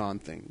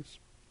non-things.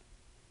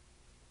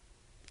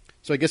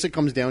 So I guess it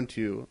comes down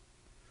to,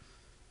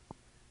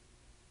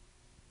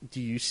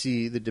 do you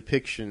see the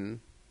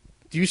depiction?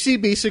 Do you see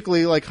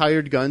basically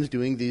hired guns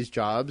doing these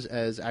jobs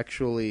as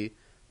actually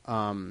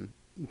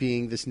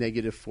being this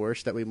negative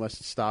force that we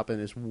must stop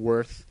and is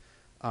worth,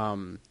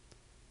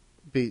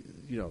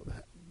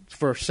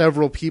 for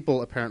several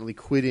people apparently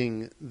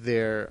quitting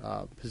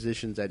their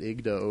positions at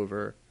IGDA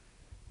over?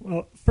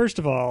 Well, first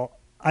of all,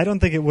 I don't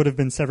think it would have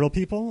been several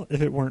people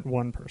if it weren't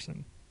one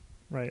person,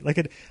 right?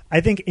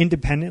 I think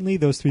independently,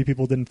 those three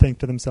people didn't think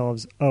to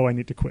themselves, "Oh, I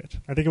need to quit."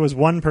 I think it was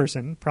one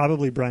person,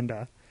 probably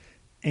Brenda,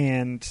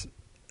 and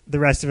the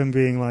rest of them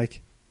being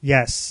like,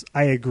 "Yes,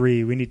 I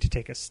agree. We need to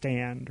take a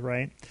stand."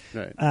 Right?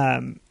 Right.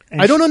 And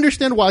I don't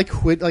understand why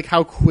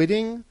how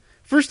quitting.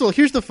 First of all,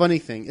 here's the funny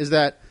thing: is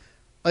that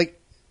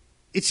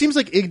it seems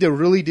like IGDA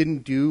really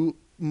didn't do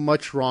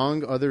much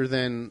wrong, other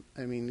than,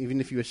 I mean,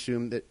 even if you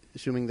assuming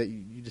that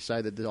you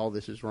decide that all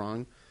this is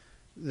wrong,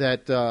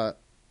 that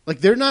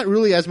they're not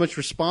really as much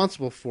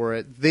responsible for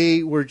it.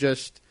 They were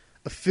just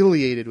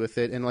affiliated with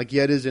it, and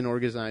Yetizen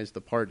organized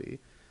the party.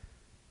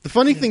 The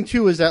funny thing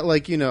too is that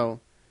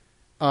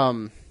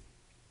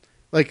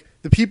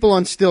the people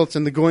on stilts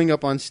and the going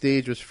up on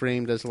stage was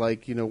framed as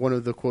one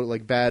of the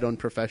quote bad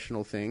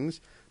unprofessional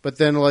things. But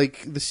then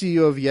the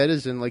CEO of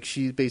Yetizen,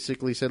 she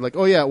basically said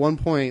oh yeah, at one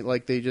point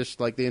they just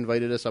they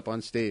invited us up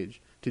on stage.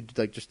 to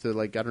like just to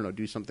like I don't know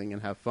do something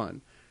and have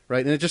fun,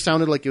 right? And it just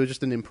sounded like it was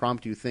just an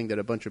impromptu thing that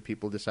a bunch of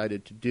people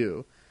decided to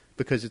do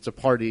because it's a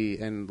party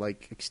and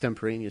like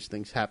extemporaneous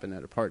things happen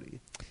at a party.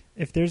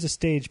 If there's a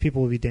stage,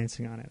 people will be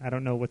dancing on it. I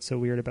don't know what's so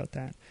weird about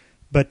that.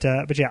 But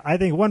yeah, I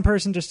think one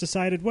person just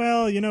decided,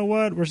 well, you know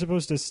what? We're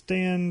supposed to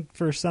stand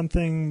for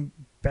something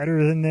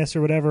better than this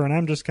or whatever, and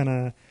I'm just going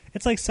to...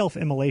 It's like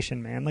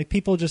self-immolation, man. Like,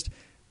 people just...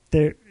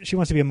 She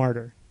wants to be a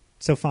martyr,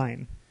 so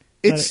fine.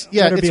 It's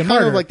let her it's be a kind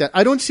martyr. of like that.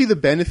 I don't see the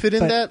benefit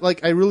in But- that.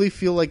 Like, I really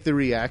feel like the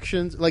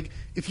reactions... Like,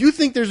 if you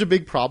think there's a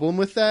big problem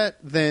with that,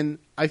 then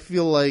I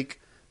feel like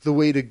the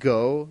way to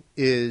go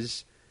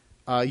is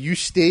you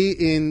stay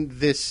in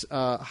this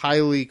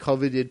highly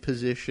coveted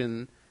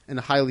position and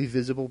a highly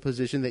visible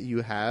position that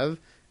you have,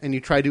 and you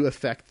try to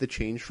affect the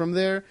change from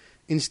there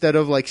instead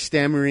of like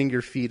stammering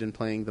your feet and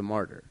playing the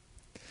martyr.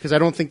 Because I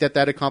don't think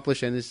that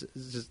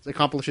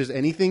accomplishes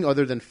anything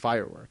other than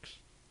fireworks.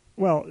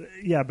 Well,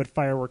 yeah, but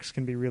fireworks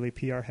can be really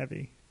PR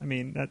heavy. I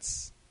mean,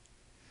 that's...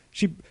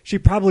 She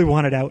probably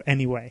wanted out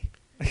anyway.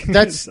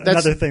 That's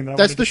another thing. That I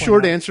that's wanted the to point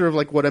short out. answer of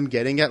like what I'm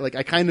getting at. Like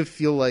I kind of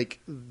feel like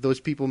those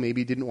people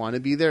maybe didn't want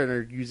to be there and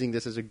are using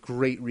this as a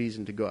great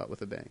reason to go out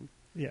with a bang.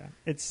 Yeah,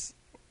 it's...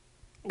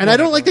 And I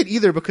don't like whatever. that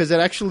either because it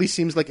actually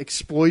seems like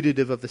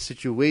exploitative of the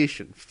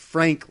situation,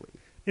 frankly.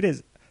 It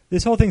is.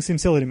 This whole thing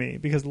seems silly to me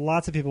because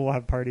lots of people will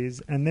have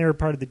parties and they're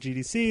part of the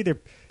GDC.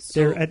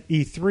 They're at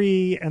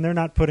E3 and they're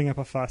not putting up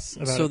a fuss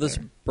about So it this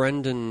there.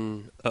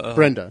 Brenda.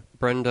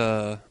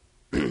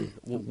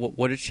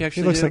 what did she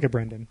actually She looks do? like a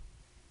Brendan.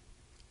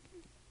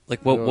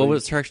 Like what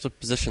was her actual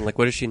position? Like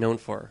what is she known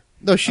for?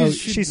 No,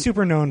 She's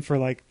super known for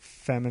like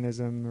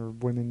feminism or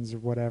women's or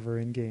whatever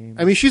in games.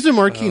 I mean, she's a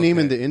marquee name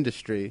in Okay. the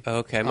industry. Oh,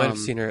 okay, I might have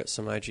seen her at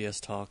some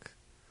IGS talk.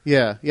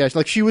 Yeah.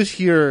 Like she was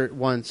here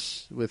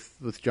once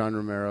with John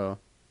Romero,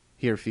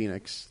 here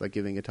Phoenix, like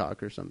giving a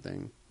talk or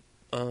something.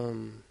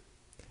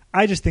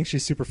 I just think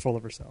she's super full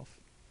of herself.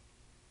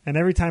 And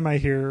every time I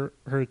hear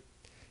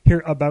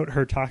about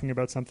her talking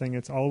about something,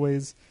 it's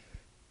always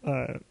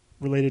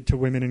related to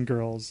women and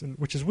girls,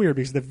 which is weird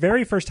because the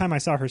very first time I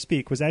saw her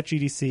speak was at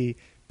GDC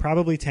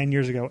probably 10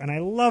 years ago, and I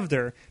loved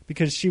her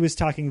because she was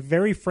talking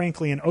very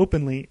frankly and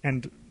openly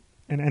and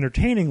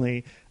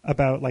entertainingly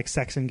about like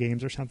sex in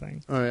games or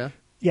something. Oh yeah.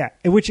 Yeah,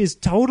 which is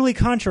totally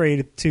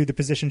contrary to the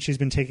position she's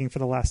been taking for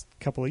the last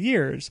couple of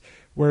years,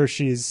 where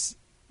she's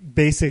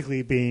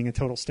basically being a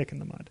total stick in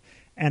the mud.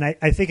 And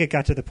I think it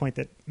got to the point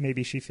that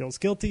maybe she feels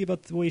guilty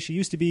about the way she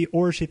used to be,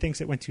 or she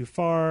thinks it went too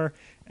far,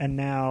 and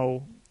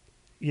now,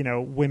 you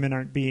know, women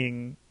aren't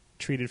being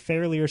treated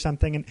fairly or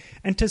something.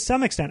 And to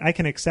some extent, I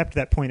can accept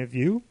that point of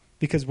view,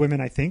 because women,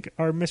 I think,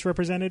 are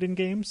misrepresented in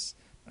games,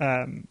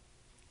 with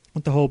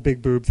the whole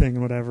big boob thing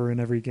and whatever in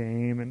every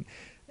game.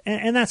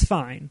 And that's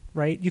fine,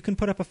 right? You can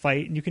put up a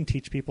fight and you can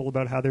teach people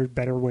about how there are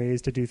better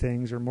ways to do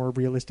things or more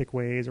realistic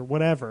ways or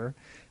whatever.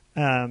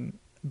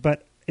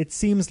 But it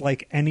seems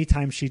like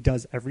anytime she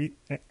does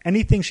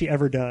anything she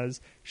ever does,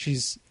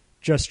 she's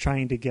just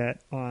trying to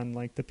get on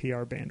like the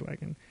PR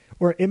bandwagon.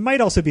 Or it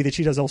might also be that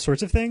she does all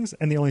sorts of things,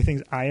 and the only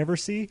things I ever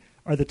see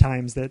are the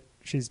times that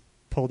she's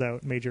pulled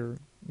out major,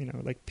 you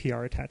know, like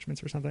PR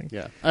attachments or something.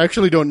 Yeah. I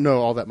actually don't know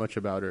all that much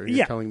about her.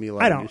 You're telling me a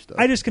lot I of don't. new stuff.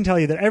 I just can tell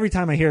you that every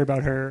time I hear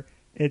about her,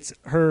 it's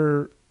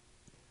her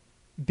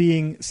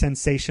being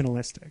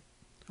sensationalistic.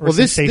 Or well,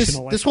 this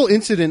sensational. whole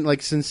incident,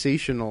 like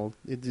sensational,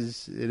 it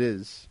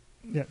is.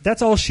 Yeah,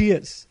 that's all she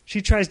is.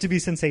 She tries to be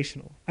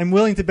sensational. I'm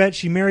willing to bet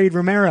she married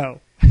Romero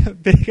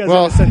because it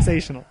was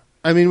sensational.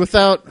 I mean,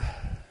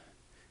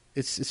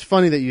 it's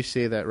funny that you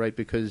say that, right?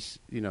 Because,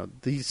 you know,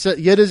 the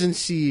Yetizen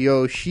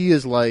CEO, she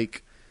is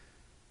like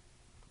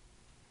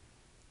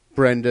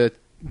Brenda,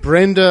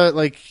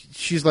 like,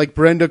 she's like,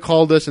 Brenda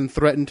called us and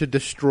threatened to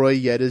destroy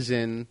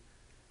Yetizen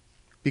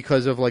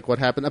because of, like, what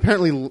happened.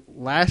 Apparently,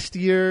 last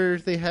year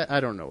they had, I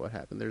don't know what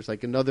happened. There's,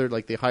 like, another,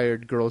 like, they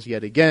hired girls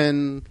yet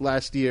again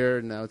last year,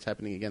 and now it's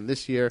happening again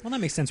this year. Well,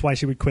 that makes sense why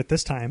she would quit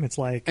this time. It's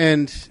like,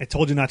 and I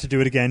told you not to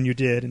do it again, you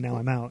did, and now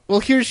I'm out. Well,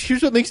 here's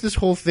what makes this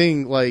whole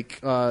thing, like,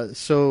 calling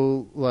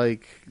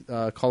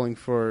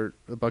for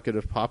a bucket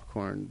of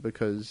popcorn,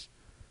 because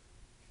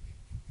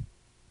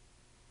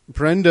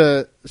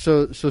Brenda,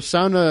 so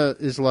Sana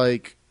is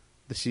like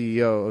the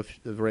CEO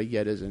of Ray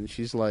Yetizen, and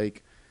she's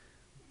like,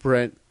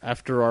 Brent,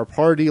 after our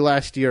party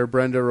last year,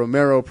 Brenda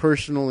Romero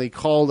personally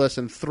called us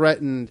and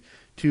threatened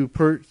to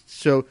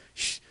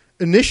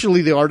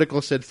initially the article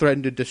said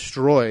threatened to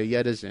destroy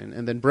Yetizen,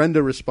 and then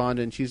Brenda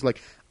responded and she's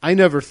like, I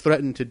never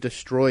threatened to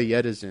destroy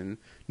Yetizen.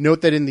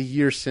 Note that in the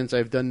years since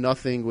I've done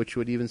nothing which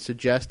would even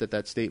suggest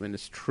that statement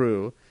is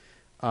true.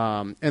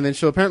 And then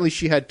so apparently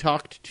she had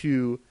talked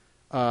to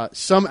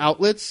some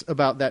outlets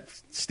about that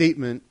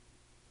statement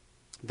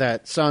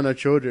that Sana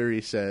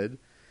Chaudhary said,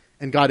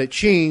 and got it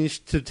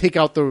changed to take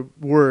out the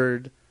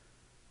word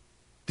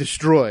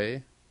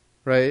destroy,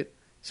 right?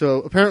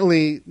 So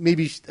apparently,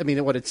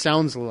 what it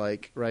sounds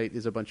like, right,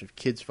 is a bunch of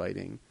kids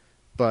fighting.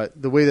 But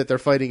the way that they're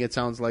fighting, it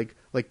sounds like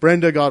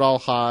Brenda got all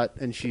hot,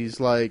 and she's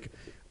like,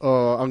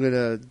 oh, I'm going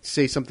to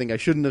say something I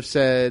shouldn't have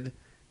said,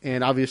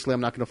 and obviously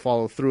I'm not going to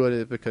follow through with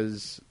it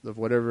because of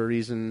whatever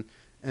reason.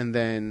 And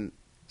then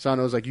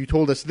Sano's like, you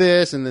told us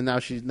this, and then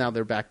now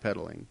they're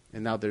backpedaling,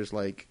 and now there's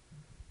like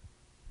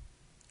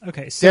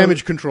Okay, so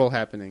damage control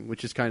happening,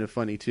 which is kind of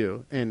funny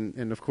too.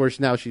 And of course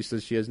now she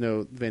says she has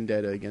no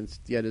vendetta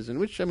against Yedizen,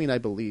 which I mean I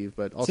believe,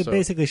 but also so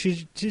basically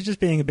she's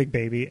just being a big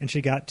baby, and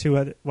she got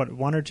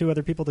one or two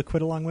other people to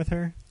quit along with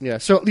her. yeah.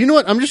 So you know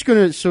what? I'm just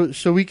gonna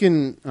so we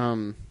can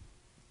I'm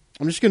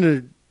just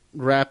gonna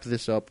wrap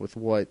this up with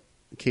what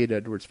Kate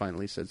Edwards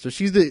finally said. So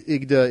she's the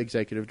IGDA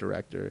executive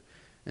director,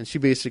 and she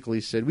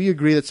basically said, "We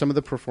agree that some of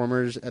the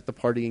performers at the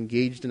party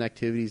engaged in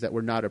activities that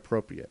were not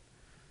appropriate."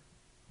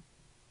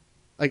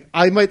 Like,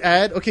 I might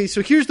add, okay,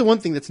 so here's the one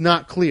thing that's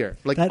not clear.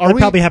 Like, That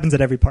probably happens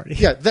at every party.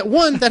 Yeah,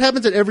 that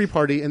happens at every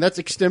party, and that's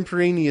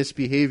extemporaneous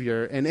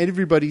behavior, and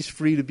everybody's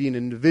free to be an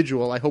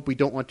individual. I hope we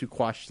don't want to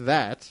quash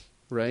that,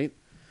 right?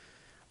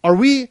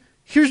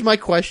 Here's my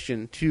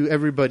question to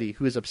everybody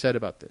who is upset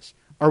about this.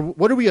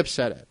 What are we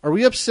upset at? Are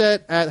we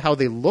upset at how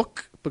they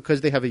look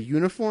because they have a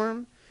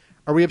uniform?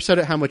 Are we upset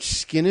at how much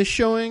skin is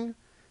showing?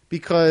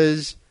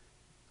 Because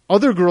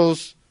other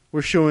girls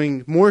were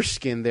showing more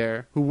skin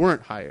there who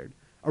weren't hired.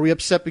 Are we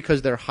upset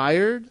because they're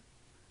hired?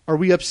 Are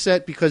we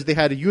upset because they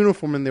had a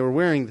uniform and they were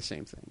wearing the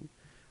same thing?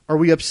 Are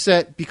we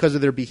upset because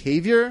of their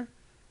behavior?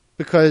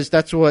 Because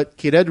that's what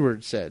Kate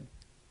Edwards said,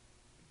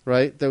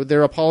 right?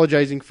 They're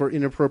apologizing for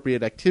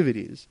inappropriate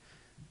activities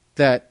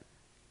that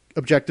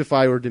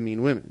objectify or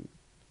demean women,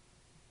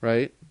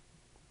 right?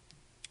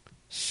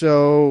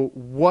 So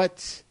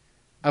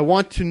I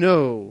want to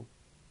know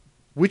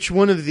which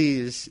one of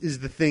these is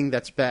the thing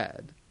that's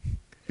bad.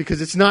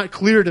 Because it's not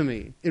clear to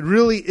me. It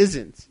really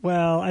isn't.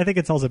 Well, I think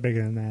it's also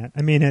bigger than that.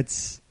 I mean, it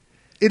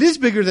is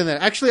bigger than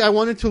that. Actually, I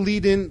wanted to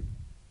lead in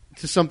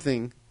to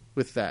something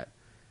with that.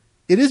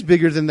 It is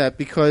bigger than that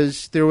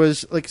because there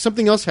was like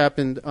something else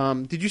happened.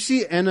 Did you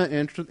see Anna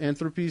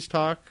Anthropy's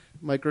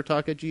micro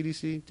talk at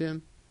GDC,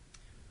 Tim?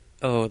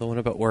 Oh, the one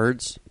about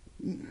words?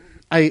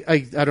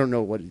 I don't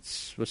know what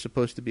it was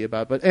supposed to be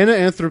about, but Anna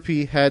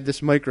Anthropy had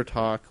this micro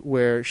talk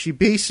where she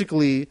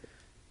basically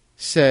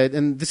said,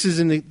 and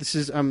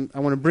I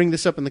want to bring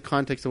this up in the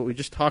context of what we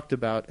just talked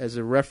about as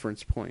a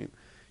reference point.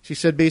 She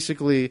said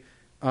basically,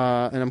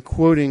 and I'm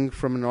quoting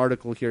from an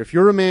article here, if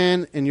you're a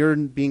man and you're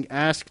being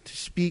asked to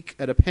speak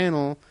at a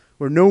panel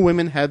where no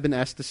women have been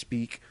asked to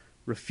speak,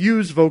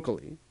 refuse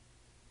vocally.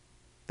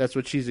 That's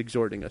what she's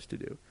exhorting us to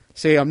do.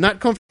 Say, I'm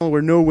not comfortable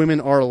where no women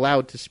are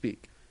allowed to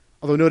speak.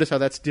 Although notice how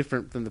that's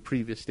different than the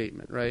previous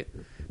statement, right?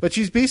 But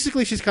she's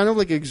kind of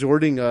like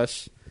exhorting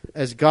us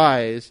as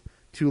guys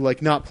to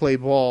like not play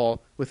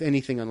ball with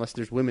anything unless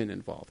there's women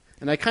involved.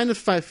 And I kind of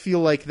feel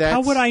like that's... How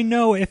would I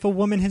know if a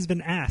woman has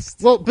been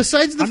asked? Well,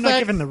 besides the I'm not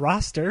given the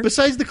roster.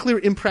 Besides the clear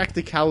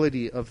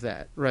impracticality of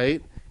that,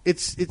 right?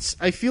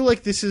 I feel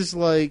like this is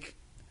like,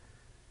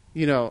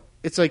 you know,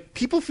 it's like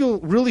people feel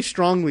really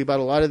strongly about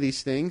a lot of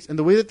these things, and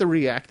the way that they're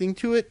reacting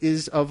to it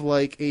is of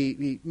like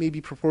a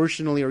maybe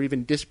proportionally or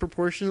even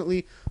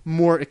disproportionately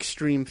more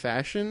extreme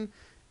fashion.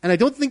 And I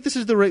don't think this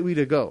is the right way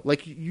to go.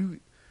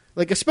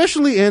 Like,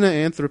 especially Anna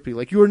Anthropy,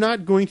 like, you are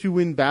not going to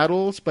win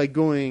battles by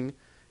going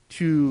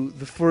to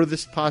the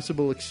furthest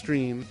possible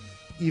extreme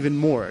even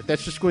more.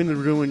 That's just going to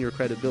ruin your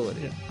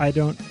credibility. Yeah, I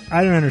don't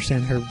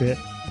understand her bit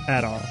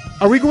at all.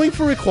 Are we going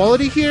for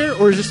equality here,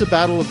 or is this a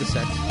battle of the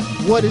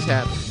sexes? What is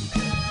happening?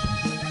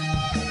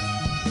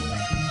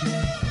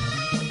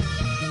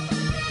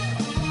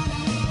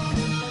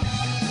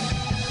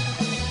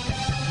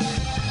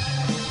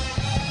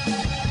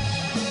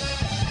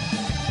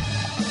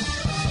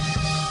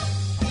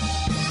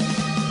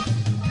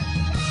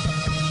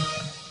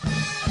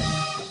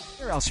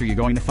 Where else are you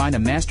going to find a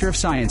Master of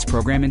Science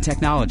program in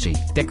technology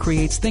that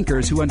creates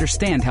thinkers who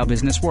understand how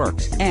business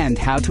works and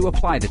how to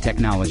apply the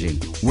technology?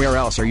 Where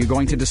else are you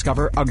going to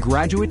discover a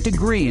graduate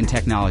degree in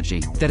technology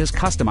that is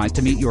customized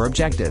to meet your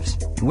objectives?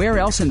 Where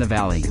else in the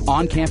Valley,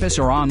 on campus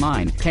or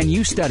online, can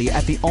you study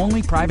at the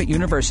only private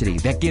university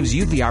that gives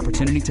you the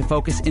opportunity to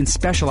focus in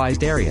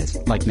specialized areas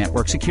like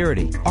network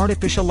security,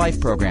 artificial life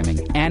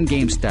programming, and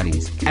game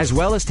studies, as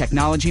well as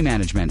technology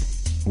management?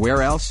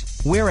 Where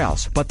else? Where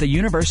else but the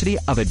University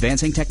of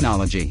Advancing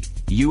Technology?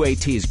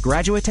 UAT's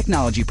graduate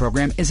technology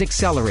program is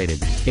accelerated.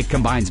 It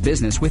combines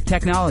business with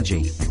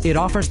technology. It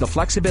offers the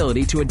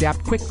flexibility to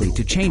adapt quickly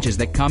to changes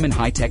that come in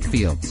high-tech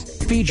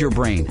fields. Feed your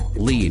brain,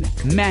 lead,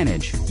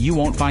 manage. You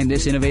won't find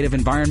this innovative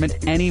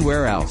environment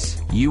anywhere else.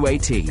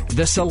 UAT,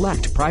 the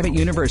select private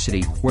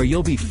university where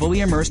you'll be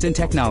fully immersed in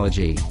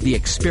technology. The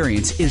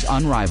experience is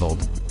unrivaled.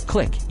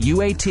 Click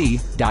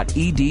uat.edu.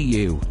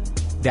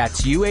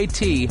 That's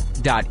uat.edu.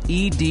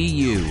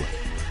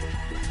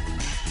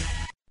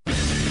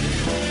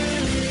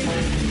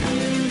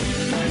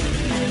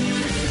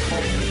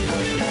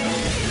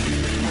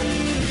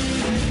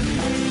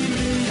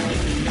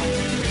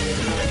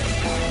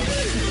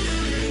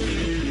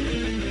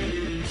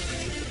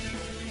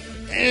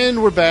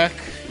 And we're back.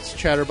 It's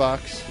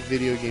Chatterbox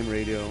Video Game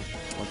Radio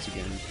once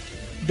again.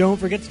 Don't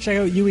forget to check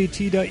out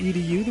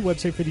uat.edu, the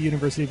website for the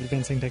University of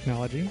Advancing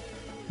Technology.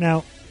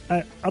 Now,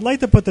 I'd like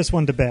to put this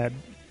one to bed.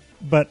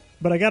 But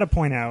I got to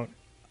point out,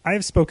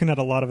 I've spoken at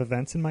a lot of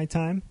events in my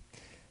time.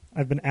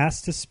 I've been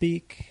asked to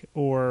speak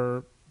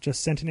or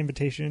just sent an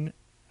invitation.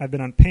 I've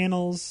been on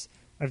panels.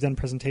 I've done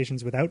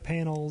presentations without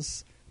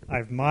panels.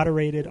 I've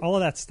moderated, all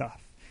of that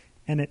stuff.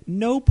 And at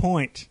no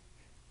point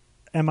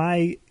am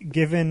I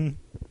given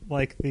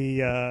like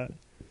the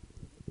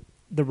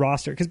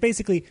roster. Because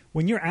basically,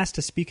 when you're asked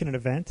to speak in an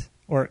event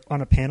or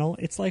on a panel,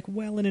 it's like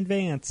well in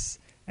advance.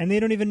 And they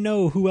don't even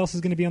know who else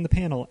is going to be on the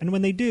panel. And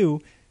when they do,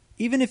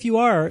 even if you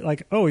are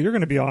like, oh, you're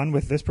going to be on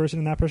with this person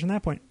and that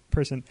person,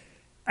 person,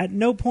 at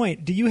no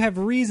point do you have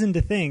reason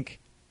to think,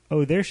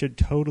 oh, there should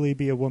totally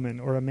be a woman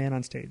or a man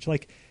on stage.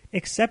 Like,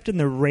 except in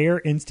the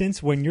rare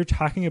instance when you're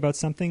talking about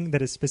something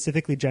that is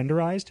specifically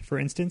genderized. For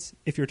instance,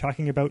 if you're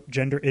talking about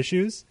gender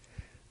issues,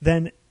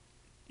 then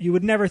you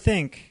would never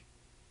think,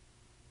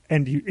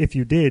 and if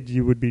you did,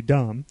 you would be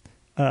dumb,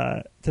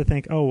 to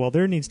think, oh, well,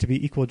 there needs to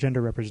be equal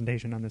gender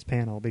representation on this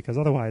panel, because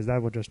otherwise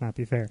that would just not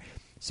be fair.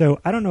 So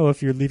I don't know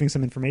if you're leaving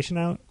some information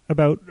out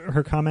about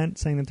her comment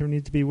saying that there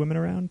needs to be women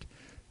around,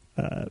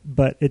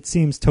 but it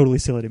seems totally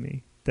silly to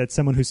me that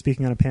someone who's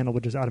speaking on a panel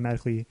would just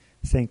automatically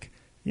think,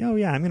 oh,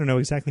 yeah, I'm going to know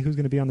exactly who's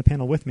going to be on the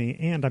panel with me,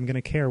 and I'm going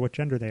to care what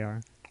gender they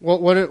are. Well,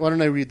 why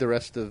don't I read the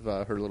rest of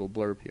her little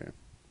blurb here?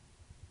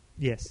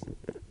 Yes.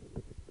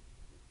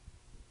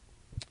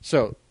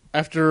 So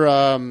after,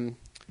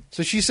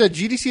 so she said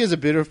GDC has a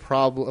bit of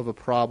a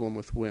problem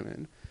with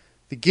women.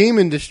 The game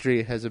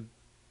industry as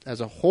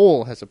a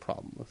whole has a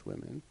problem with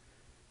women.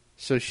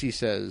 So she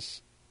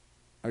says,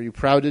 "Are you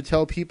proud to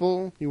tell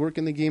people you work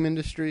in the game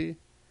industry?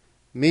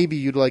 Maybe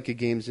you'd like a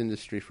games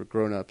industry for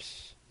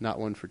grown-ups, not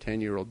one for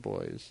 10-year-old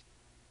boys."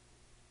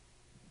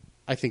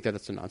 I think that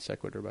it's a non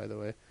sequitur, by the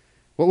way.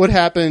 What would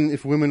happen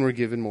if women were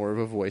given more of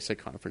a voice at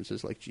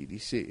conferences like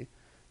GDC?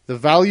 The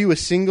value a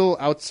single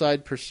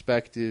outside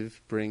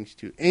perspective brings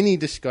to any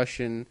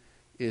discussion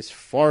is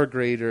far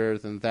greater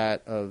than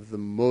that of the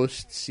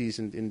most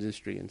seasoned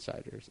industry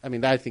insiders. I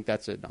mean, I think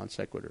that's a non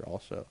sequitur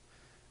also.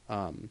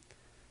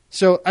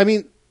 So, I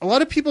mean, a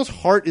lot of people's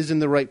heart is in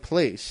the right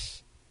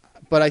place,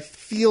 but I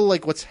feel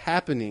like what's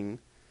happening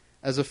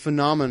as a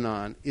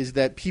phenomenon is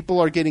that people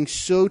are getting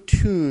so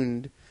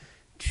tuned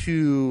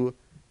to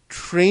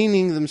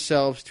training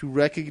themselves to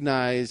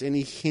recognize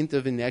any hint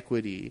of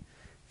inequity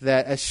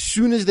that as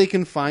soon as they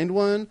can find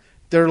one,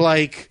 they're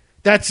like,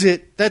 that's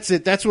it, that's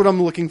what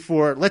I'm looking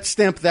for, let's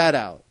stamp that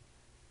out.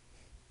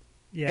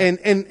 Yeah.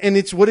 And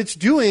it's what it's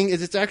doing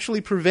is it's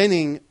actually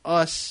preventing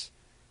us,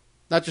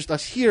 not just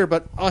us here,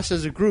 but us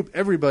as a group,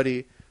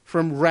 everybody,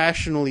 from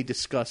rationally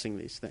discussing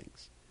these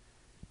things.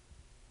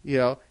 You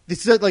know,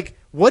 it's like,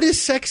 what is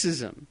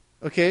sexism?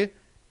 Okay?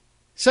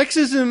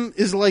 Sexism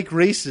is like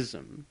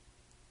racism.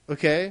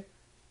 Okay?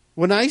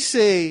 When I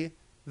say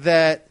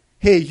that,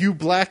 hey, you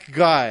black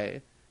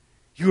guy,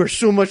 you are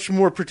so much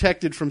more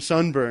protected from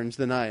sunburns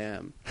than I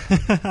am,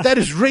 that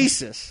is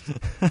racist.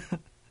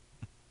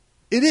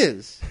 It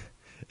is.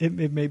 It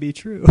may be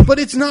true. But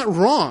it's not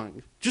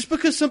wrong. Just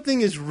because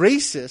something is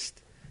racist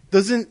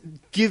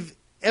doesn't give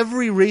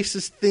every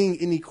racist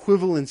thing an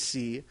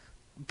equivalency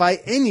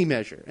by any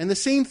measure. And the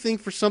same thing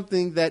for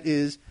something that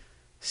is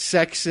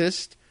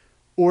sexist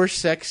or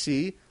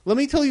sexy. Let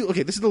me tell you,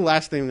 okay, this is the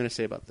last thing I'm going to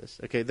say about this.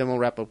 Okay, then we'll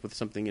wrap up with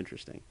something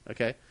interesting.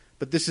 Okay?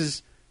 But this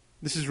is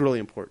really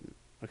important.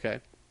 Okay?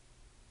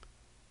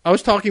 I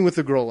was talking with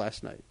a girl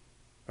last night.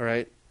 All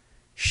right?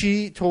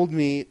 She told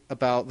me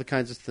about the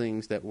kinds of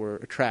things that were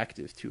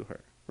attractive to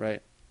her,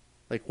 right?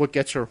 Like what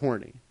gets her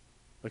horny.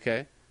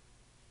 Okay?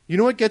 You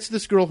know what gets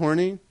this girl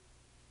horny?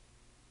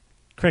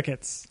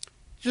 Crickets.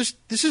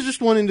 This is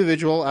just one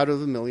individual out of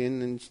a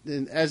million,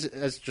 and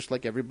as just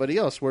like everybody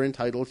else, we're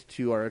entitled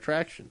to our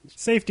attractions.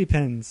 Safety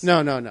pins. No.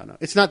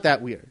 It's not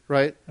that weird,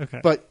 right? Okay.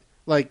 But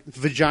like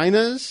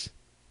vaginas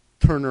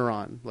turn her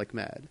on like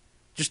mad.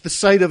 Just the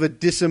sight of a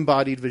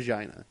disembodied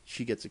vagina,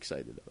 she gets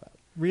excited about.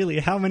 Really?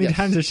 How many Yes.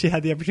 times has she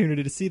had the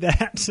opportunity to see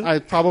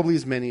that? Probably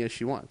as many as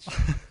she wants.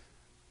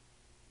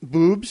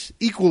 Boobs,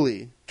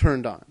 equally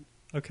turned on.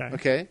 Okay.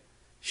 Okay?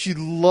 She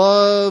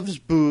loves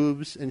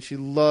boobs and she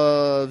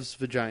loves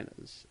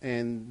vaginas.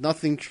 And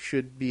nothing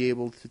should be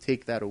able to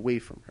take that away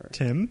from her.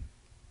 Tim,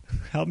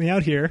 help me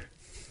out here.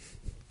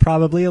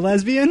 Probably a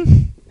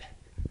lesbian?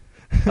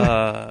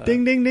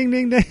 Ding, ding, ding,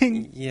 ding,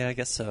 ding. Yeah, I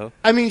guess so.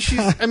 I mean,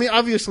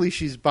 obviously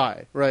she's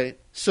bi, right?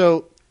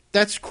 So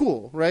that's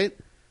cool, right?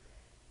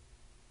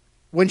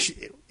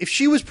 If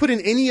she was put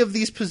in any of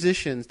these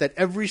positions that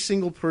every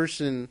single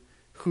person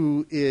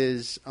who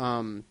is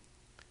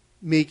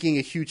making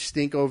a huge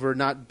stink over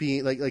not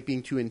being like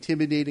being too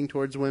intimidating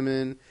towards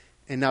women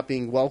and not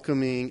being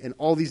welcoming and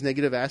all these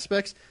negative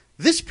aspects,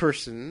 this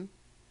person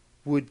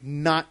would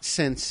not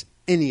sense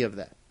any of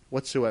that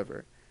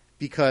whatsoever,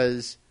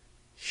 because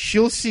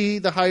she'll see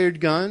the hired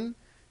gun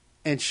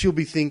and she'll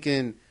be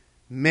thinking,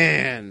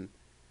 man,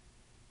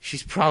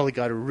 she's probably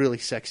got a really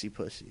sexy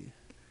pussy.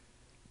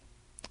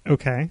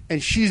 Okay.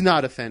 And she's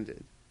not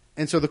offended.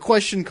 And so the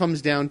question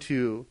comes down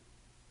to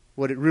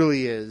what it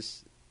really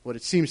is, what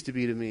it seems to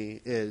be to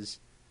me, is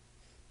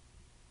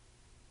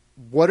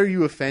what are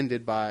you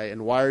offended by,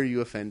 and why are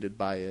you offended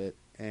by it,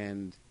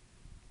 and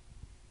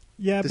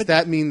Yeah, does but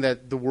that mean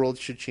that the world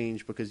should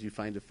change because you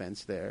find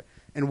offense there?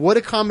 And what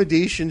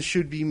accommodations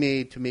should be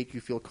made to make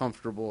you feel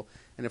comfortable?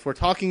 And if we're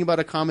talking about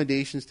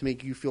accommodations to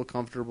make you feel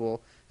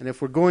comfortable, and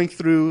if we're going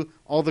through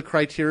all the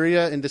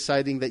criteria and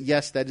deciding that,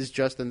 yes, that is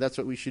just and that's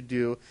what we should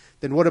do,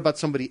 then what about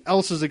somebody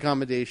else's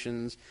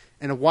accommodations?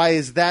 And why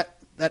is that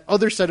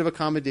other set of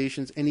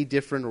accommodations any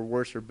different or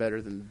worse or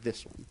better than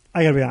this one?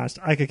 I gotta be honest,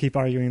 I could keep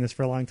arguing this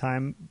for a long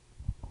time,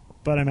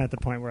 but I'm at the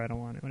point where I don't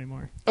want to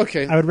anymore.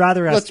 Okay, I would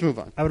rather ask, let's move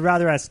on. I would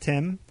rather ask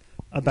Tim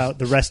about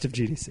the rest of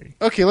GDC.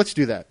 Okay, let's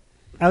do that.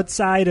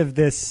 Outside of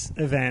this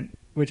event,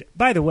 which,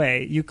 by the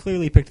way, you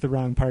clearly picked the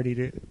wrong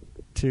party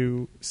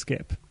to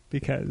skip,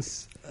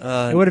 because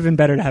it would have been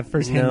better to have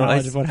first-hand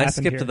knowledge of what happened I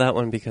skipped here. that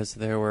one because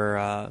there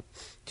were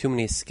too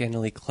many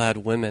scantily clad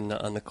women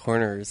on the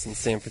corners in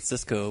San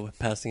Francisco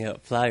passing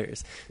out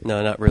flyers.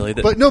 No, not really.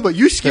 But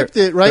you skipped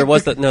it, right?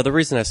 The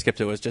reason I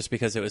skipped it was just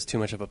because it was too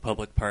much of a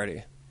public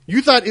party.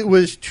 You thought it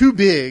was too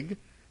big.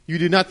 You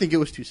did not think it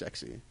was too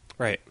sexy.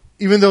 Right.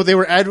 Even though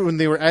when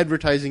they were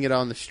advertising it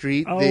on the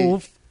street.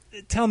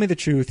 Tell me the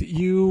truth.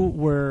 You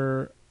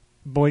were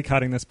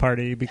boycotting this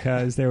party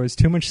because there was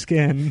too much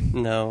skin.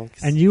 No.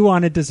 And you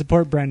wanted to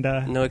support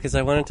Brenda. No, because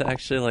I wanted to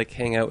actually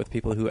hang out with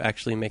people who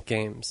actually make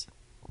games.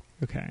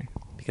 Okay.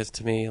 Because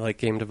to me,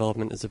 game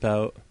development is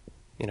about,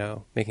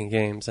 making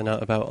games and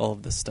not about all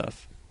of this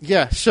stuff.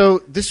 Yeah, so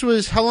this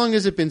was... How long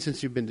has it been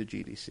since you've been to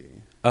GDC?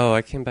 Oh,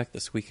 I came back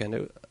this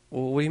weekend.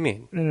 What do you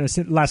mean? No,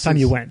 last time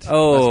you went.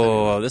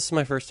 Oh, this is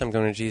my first time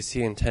going to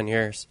GDC in 10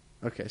 years.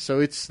 Okay, so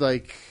it's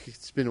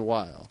been a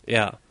while.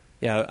 Yeah.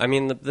 Yeah, I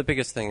mean, the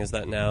biggest thing is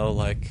that now,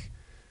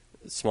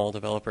 small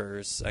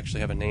developers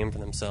actually have a name for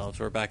themselves,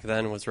 where back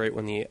then was right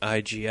when the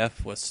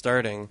IGF was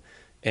starting,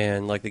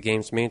 and, the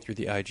games made through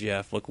the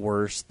IGF look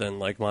worse than,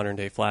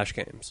 modern-day Flash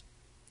games.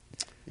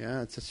 Yeah,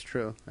 that's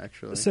true,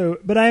 actually. So,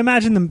 but I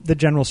imagine the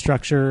general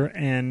structure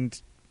and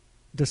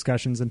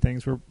discussions and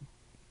things were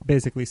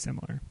basically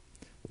similar.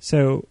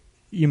 So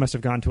you must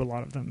have gone to a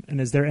lot of them. And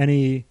is there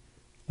any,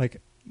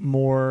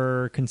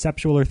 more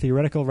conceptual or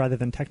theoretical rather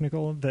than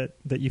technical that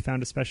you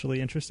found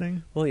especially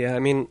interesting? Well, yeah, I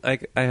mean, I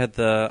had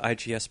the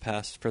IGS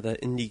pass for the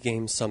Indie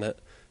Game Summit,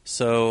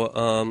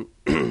 so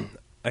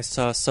I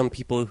saw some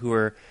people who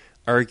were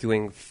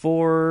arguing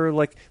for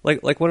like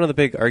one of the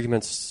big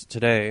arguments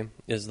today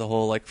is the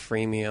whole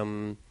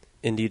freemium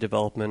indie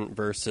development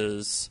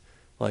versus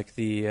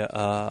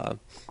the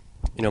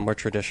more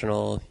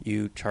traditional,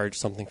 you charge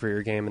something for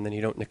your game and then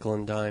you don't nickel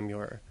and dime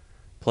your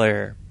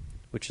player,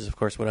 which is, of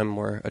course, what I'm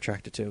more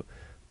attracted to.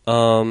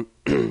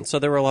 So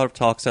there were a lot of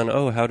talks on,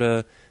 how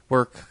to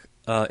work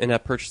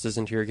in-app purchases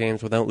into your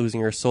games without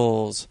losing your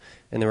souls.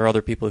 And there were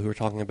other people who were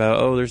talking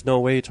about, there's no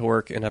way to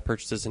work in-app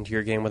purchases into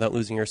your game without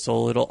losing your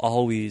soul. It'll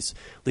always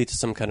lead to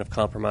some kind of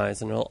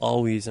compromise, and it'll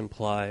always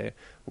imply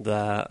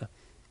that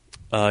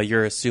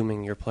you're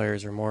assuming your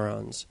players are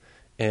morons.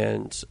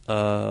 And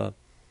I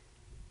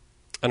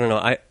don't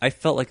know. I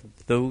felt like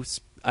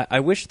those... I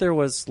wish there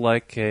was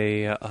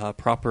a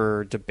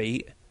proper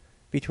debate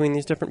between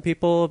these different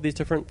people, these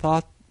different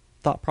thought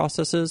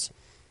processes.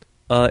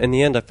 In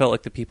the end, I felt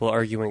like the people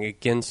arguing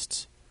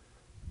against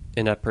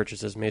in-app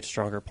purchases made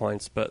stronger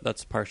points, but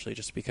that's partially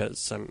just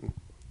because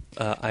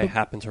I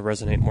happen to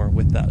resonate more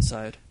with that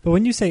side. But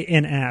when you say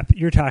in-app,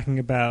 you're talking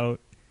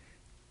about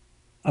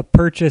a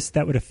purchase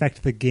that would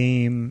affect the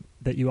game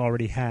that you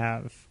already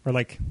have. Or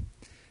I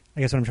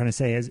guess what I'm trying to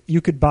say is you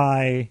could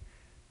buy...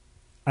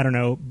 I don't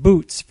know,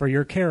 boots for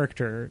your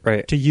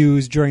character to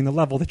use during the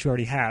level that you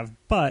already have.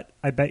 But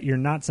I bet you're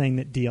not saying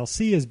that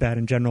DLC is bad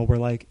in general,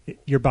 where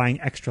you're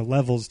buying extra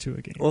levels to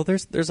a game. Well,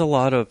 there's a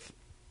lot of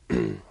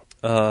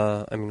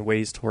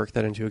ways to work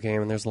that into a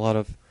game, and there's a lot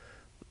of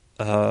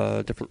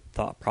different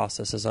thought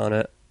processes on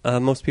it.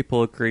 Most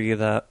people agree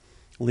that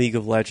League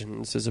of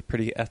Legends is a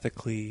pretty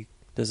ethically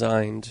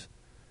designed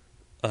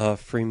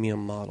freemium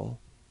model.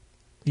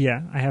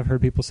 Yeah, I have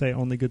heard people say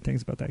only good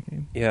things about that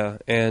game. Yeah,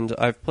 and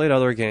I've played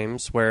other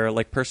games where,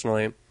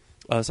 personally,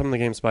 some of the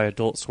games by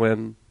Adult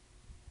Swim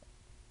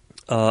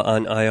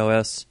on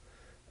iOS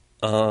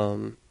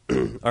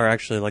are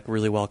actually,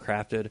 really well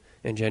crafted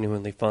and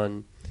genuinely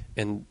fun,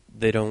 and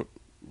they don't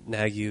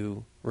nag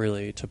you,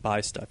 really, to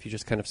buy stuff. You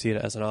just kind of see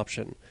it as an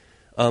option.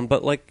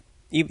 But,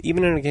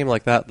 even in a game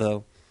like that,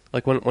 though,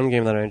 one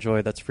game that I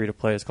enjoy that's free to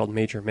play is called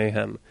Major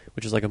Mayhem,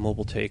 which is a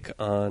mobile take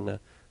on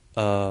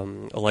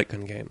a light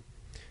gun game.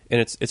 And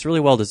it's really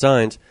well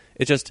designed.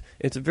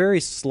 It's very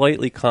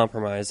slightly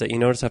compromised that you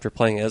notice after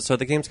playing it. So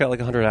the game's got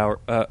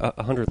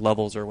 100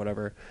 levels or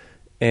whatever,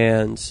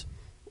 and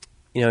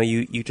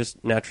you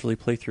just naturally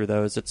play through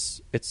those.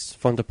 It's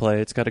fun to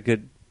play. It's got a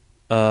good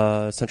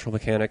central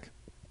mechanic.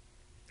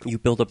 You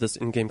build up this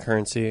in-game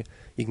currency.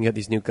 You can get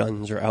these new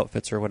guns or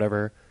outfits or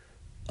whatever.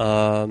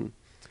 But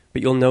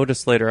you'll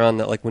notice later on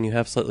that when you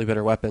have slightly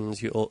better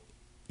weapons, you'll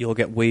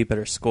get way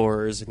better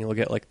scores, and you'll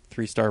get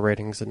 3-star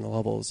ratings in the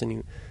levels,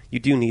 and you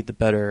do need the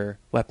better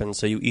weapons,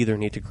 so you either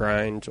need to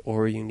grind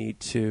or you need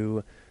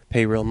to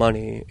pay real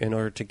money in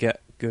order to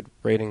get good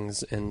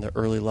ratings in the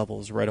early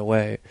levels right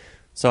away.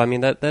 So I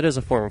mean that is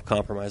a form of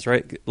compromise,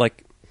 right?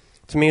 Like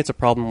to me, it's a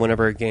problem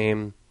whenever a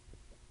game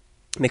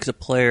makes a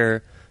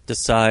player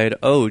decide,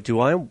 oh, do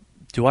I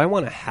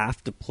want to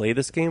have to play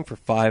this game for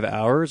 5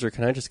 hours, or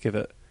can I just give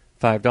it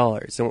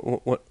 $5?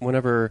 And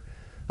whenever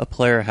a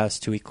player has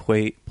to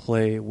equate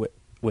play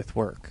with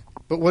work.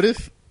 But what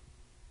if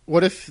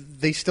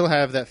they still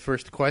have that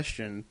first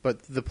question,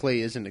 but the play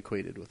isn't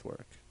equated with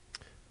work?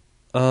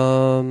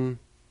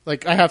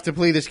 Like, I have to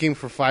play this game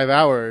for 5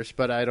 hours,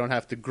 but I don't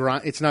have to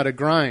grind. It's not a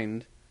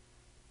grind.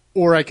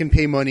 Or I can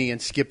pay money and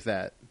skip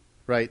that,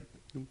 right?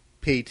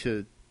 Pay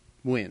to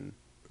win,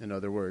 in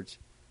other words.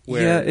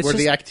 Where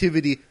the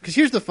activity... Because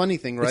here's the funny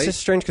thing, right? It's just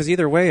strange, because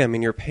either way, I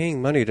mean, you're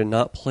paying money to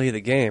not play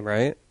the game,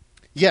 right?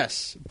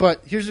 Yes,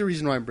 but here's the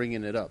reason why I'm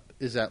bringing it up,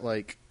 is that,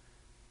 like,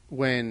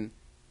 when...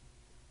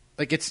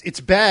 Like, it's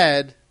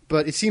bad,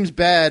 but it seems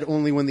bad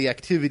only when the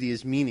activity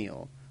is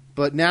menial.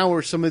 But now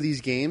where some of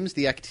these games,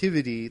 the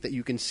activity that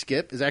you can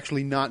skip is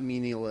actually not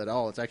menial at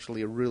all. It's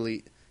actually a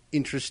really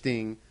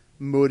interesting,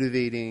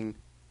 motivating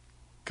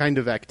kind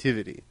of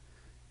activity.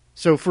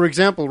 So, for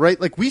example,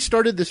 right, like we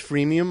started this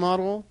freemium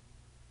model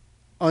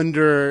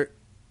under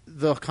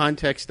the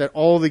context that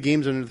all the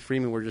games under the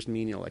freemium were just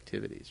menial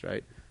activities,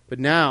 right? But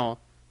now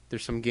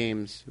there's some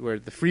games where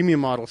the freemium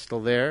model's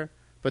still there,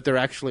 but they're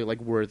actually like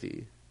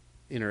worthy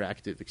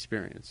interactive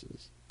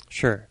experiences.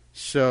 Sure.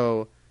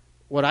 So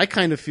what I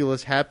kind of feel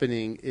is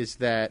happening is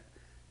that,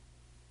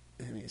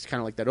 I mean, it's kind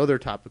of like that other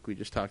topic we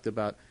just talked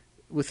about.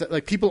 With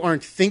like, people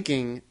aren't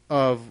thinking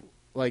of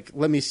like,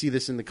 let me see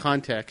this in the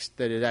context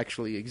that it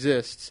actually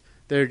exists.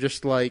 They're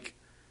just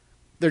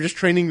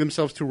training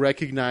themselves to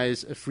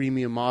recognize a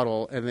freemium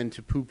model and then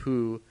to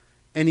poo-poo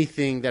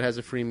anything that has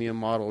a freemium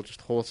model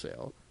just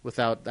wholesale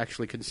without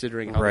actually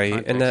considering how the right,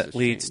 context and that has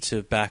leads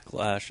changed.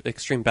 to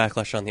extreme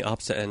backlash on the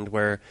opposite end,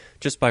 where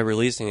just by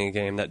releasing a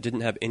game that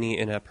didn't have any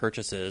in-app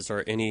purchases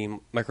or any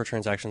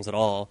microtransactions at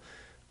all,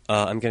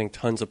 I'm getting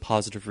tons of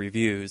positive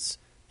reviews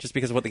just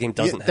because of what the game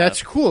doesn't have.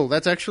 That's cool.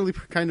 That's actually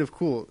kind of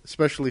cool,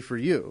 especially for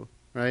you,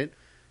 right?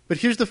 But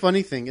here's the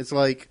funny thing. It's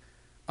like,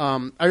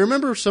 I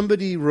remember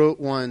somebody wrote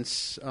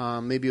once,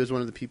 maybe it was one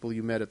of the people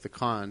you met at the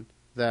con,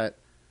 that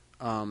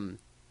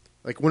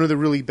like one of the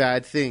really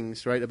bad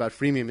things, right, about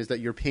freemium is that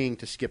you're paying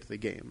to skip the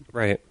game.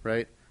 Right.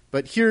 Right?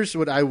 But here's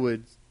what I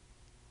would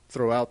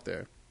throw out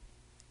there.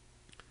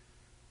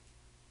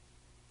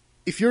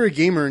 If you're a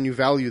gamer and you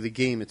value the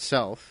game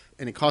itself,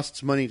 and it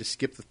costs money to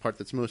skip the part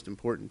that's most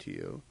important to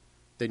you,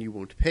 then you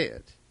won't pay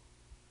it.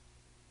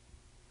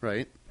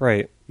 Right?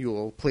 Right. You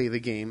will play the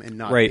game and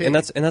not right, pay. and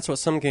that's what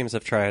some games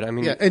have tried. I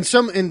mean, yeah,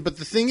 but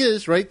the thing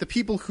is, right, the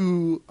people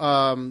who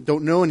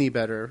don't know any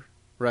better,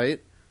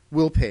 right,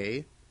 will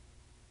pay,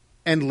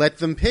 and let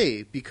them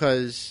pay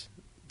because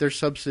they're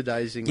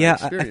subsidizing the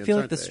experience. I feel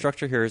like the they?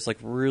 structure here is like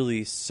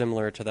really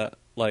similar to that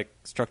like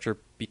structure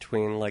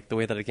between like the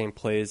way that a game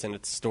plays and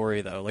its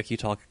story, though. Like you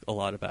talk a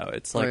lot about.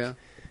 It's like,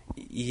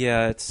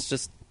 yeah, it's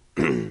just.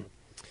 I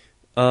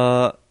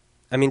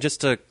mean,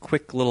 just a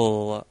quick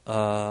little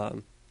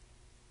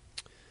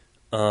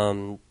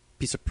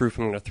piece of proof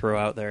I'm going to throw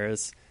out there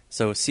is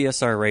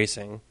CSR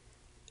Racing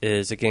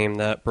is a game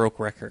that broke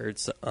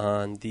records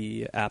on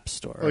the App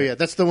Store. Oh yeah,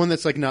 that's the one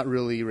that's like not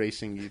really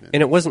racing even.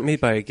 And it wasn't made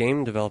by a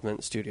game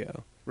development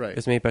studio. Right. It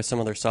was made by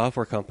some other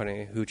software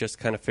company who just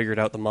kind of figured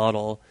out the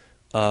model,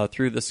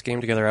 threw this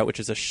game together out, which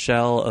is a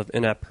shell of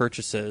in-app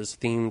purchases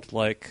themed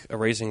like a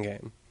racing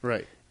game.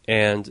 Right.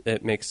 And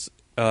it makes,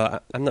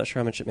 I'm not sure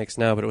how much it makes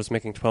now, but it was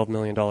making $12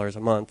 million a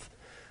month.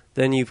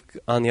 Then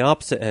on the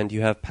opposite end,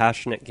 you have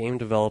passionate game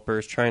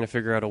developers trying to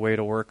figure out a way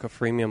to work a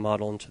freemium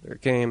model into their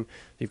game.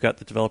 You've got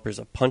the developers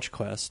of Punch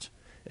Quest,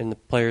 and the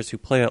players who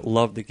play it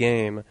love the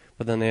game,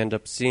 but then they end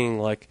up seeing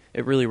like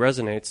it really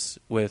resonates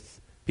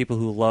with people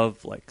who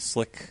love like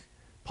slick,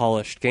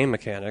 polished game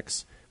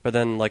mechanics. But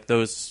then like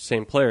those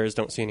same players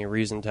don't see any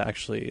reason to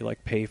actually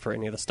like pay for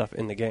any of the stuff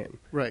in the game,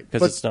 right?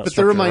 Because it's not. But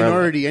they're a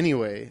minority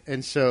anyway,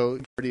 and so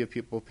the majority of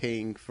people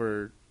paying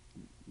for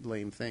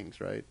lame things,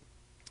 right?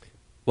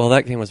 Well,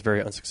 that game was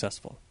very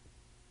unsuccessful.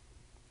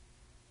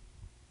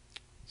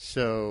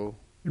 So,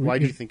 why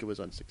do you think it was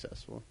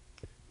unsuccessful?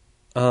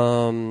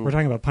 We're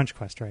talking about Punch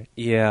Quest, right?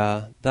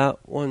 Yeah,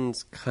 that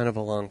one's kind of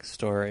a long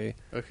story.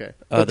 Okay.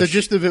 But the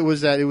gist of it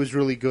was that it was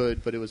really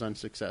good, but it was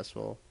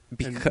unsuccessful.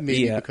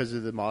 Maybe because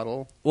of the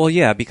model? Well,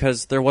 yeah,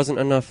 because there wasn't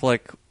enough,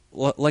 like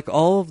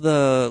all of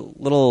the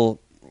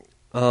little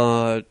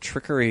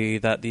trickery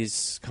that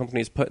these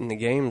companies put in the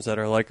games that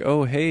are like,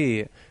 oh,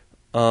 hey,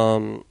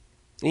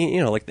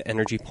 like the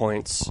energy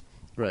points,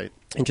 right?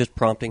 And just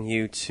prompting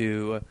you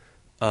to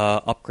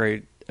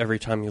upgrade every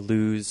time you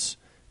lose,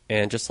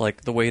 and just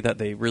like the way that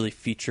they really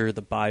feature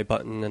the buy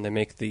button and they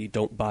make the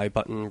don't buy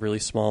button really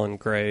small and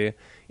gray.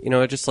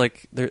 Just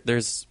like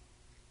there's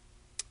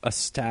a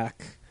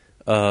stack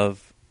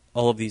of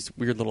all of these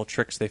weird little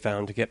tricks they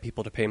found to get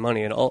people to pay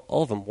money, and all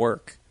of them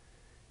work.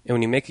 And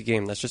when you make a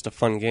game that's just a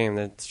fun game,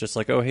 that's just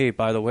like, oh, hey,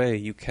 by the way,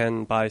 you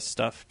can buy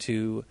stuff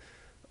to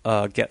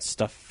get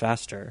stuff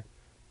faster.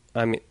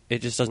 I mean,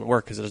 it just doesn't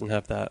work because it doesn't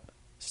have that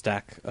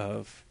stack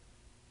of...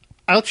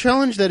 I'll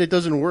challenge that it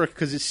doesn't work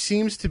because it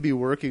seems to be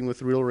working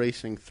with Real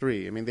Racing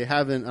 3. I mean,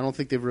 I don't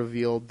think they've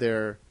revealed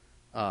their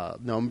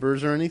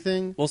numbers or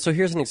anything. Well, so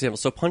here's an example.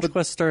 So Punch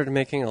Quest started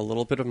making a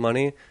little bit of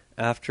money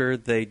after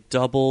they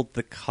doubled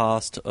the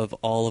cost of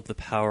all of the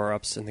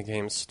power-ups in the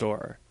game's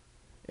store.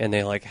 And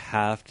they, like,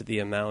 halved the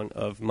amount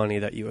of money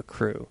that you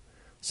accrue.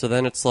 So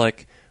then it's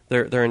like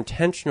they're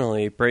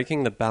intentionally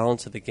breaking the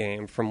balance of the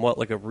game from what,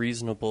 like, a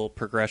reasonable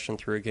progression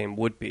through a game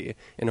would be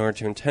in order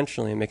to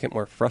intentionally make it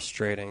more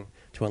frustrating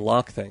to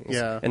unlock things.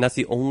 Yeah. And that's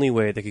the only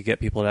way they could get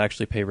people to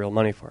actually pay real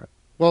money for it.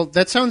 Well,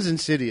 that sounds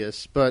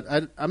insidious, but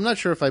I'm not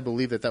sure if I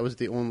believe that was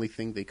the only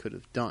thing they could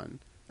have done.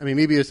 I mean,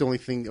 maybe it's the only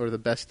thing or the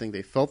best thing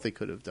they felt they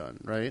could have done,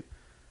 right?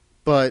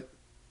 But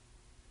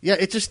yeah,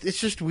 it's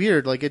just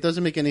weird. Like, it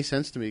doesn't make any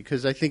sense to me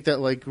because I think that,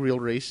 like, Real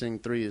Racing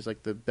 3 is,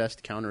 like, the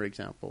best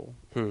counterexample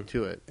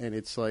to it, and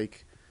it's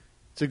like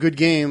it's a good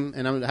game,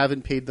 and I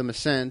haven't paid them a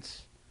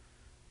cent,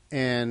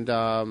 and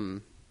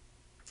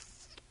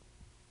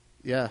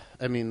yeah,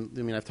 I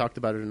mean, I've talked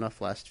about it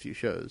enough last few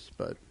shows,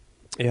 but.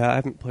 Yeah, I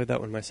haven't played that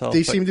one myself.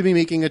 They seem to be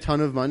making a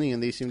ton of money,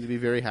 and they seem to be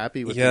very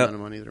happy with the amount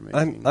of money they're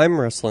making. I'm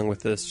wrestling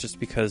with this just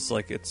because,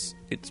 like, it's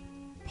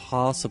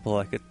possible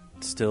I could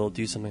still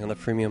do something on the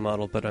freemium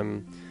model, but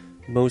I'm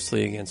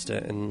mostly against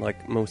it, and,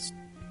 like, most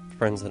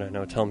friends that I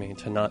know tell me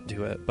to not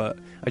do it. But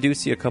I do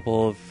see a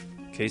couple of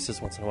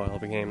cases once in a while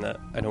of a game that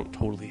I don't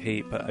totally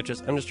hate, but I'm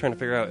just trying to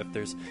figure out if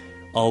there's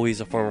always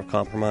a form of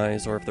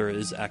compromise or if there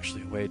is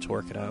actually a way to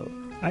work it out.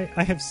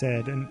 I have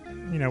said, and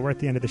we're at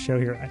the end of the show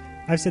here,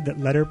 I've said that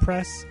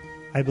Letterpress,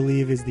 I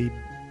believe, is the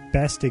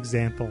best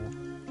example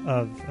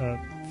of a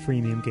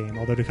freemium game.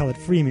 Although to call it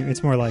freemium,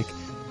 it's more like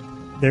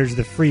there's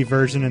the free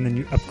version and then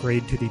you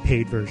upgrade to the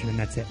paid version, and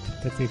that's it.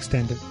 That's the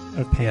extent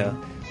of paying.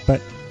 Yeah.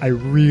 But I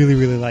really,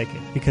 really like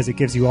it because it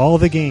gives you all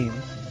the game,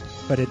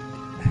 but it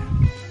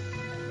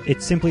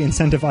simply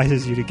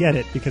incentivizes you to get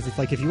it because it's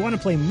like if you want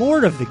to play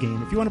more of the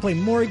game, if you want to play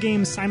more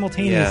games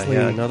simultaneously...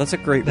 Yeah, no, that's a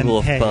great rule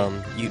of pay. thumb.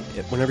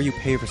 Whenever you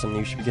pay for something,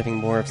 you should be getting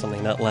more of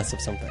something, not less of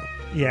something.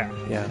 Yeah.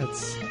 Yeah.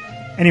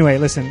 Anyway,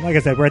 listen, like I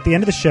said, we're at the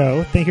end of the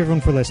show. Thank you,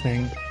 everyone, for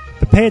listening.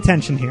 But pay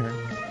attention here.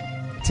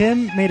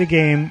 Tim made a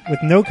game with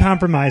no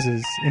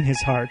compromises in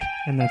his heart,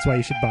 and that's why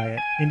you should buy it.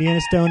 Indiana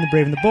Stone, The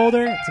Brave and the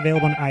Boulder. It's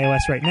available on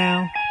iOS right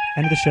now.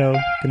 End of the show.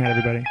 Good night,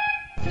 everybody.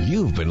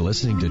 You've been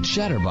listening to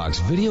Chatterbox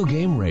Video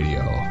Game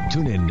Radio.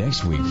 Tune in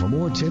next week for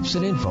more tips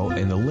and info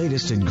and the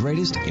latest and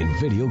greatest in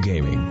video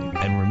gaming.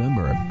 And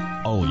remember,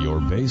 all your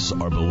base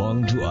are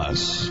belong to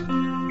us.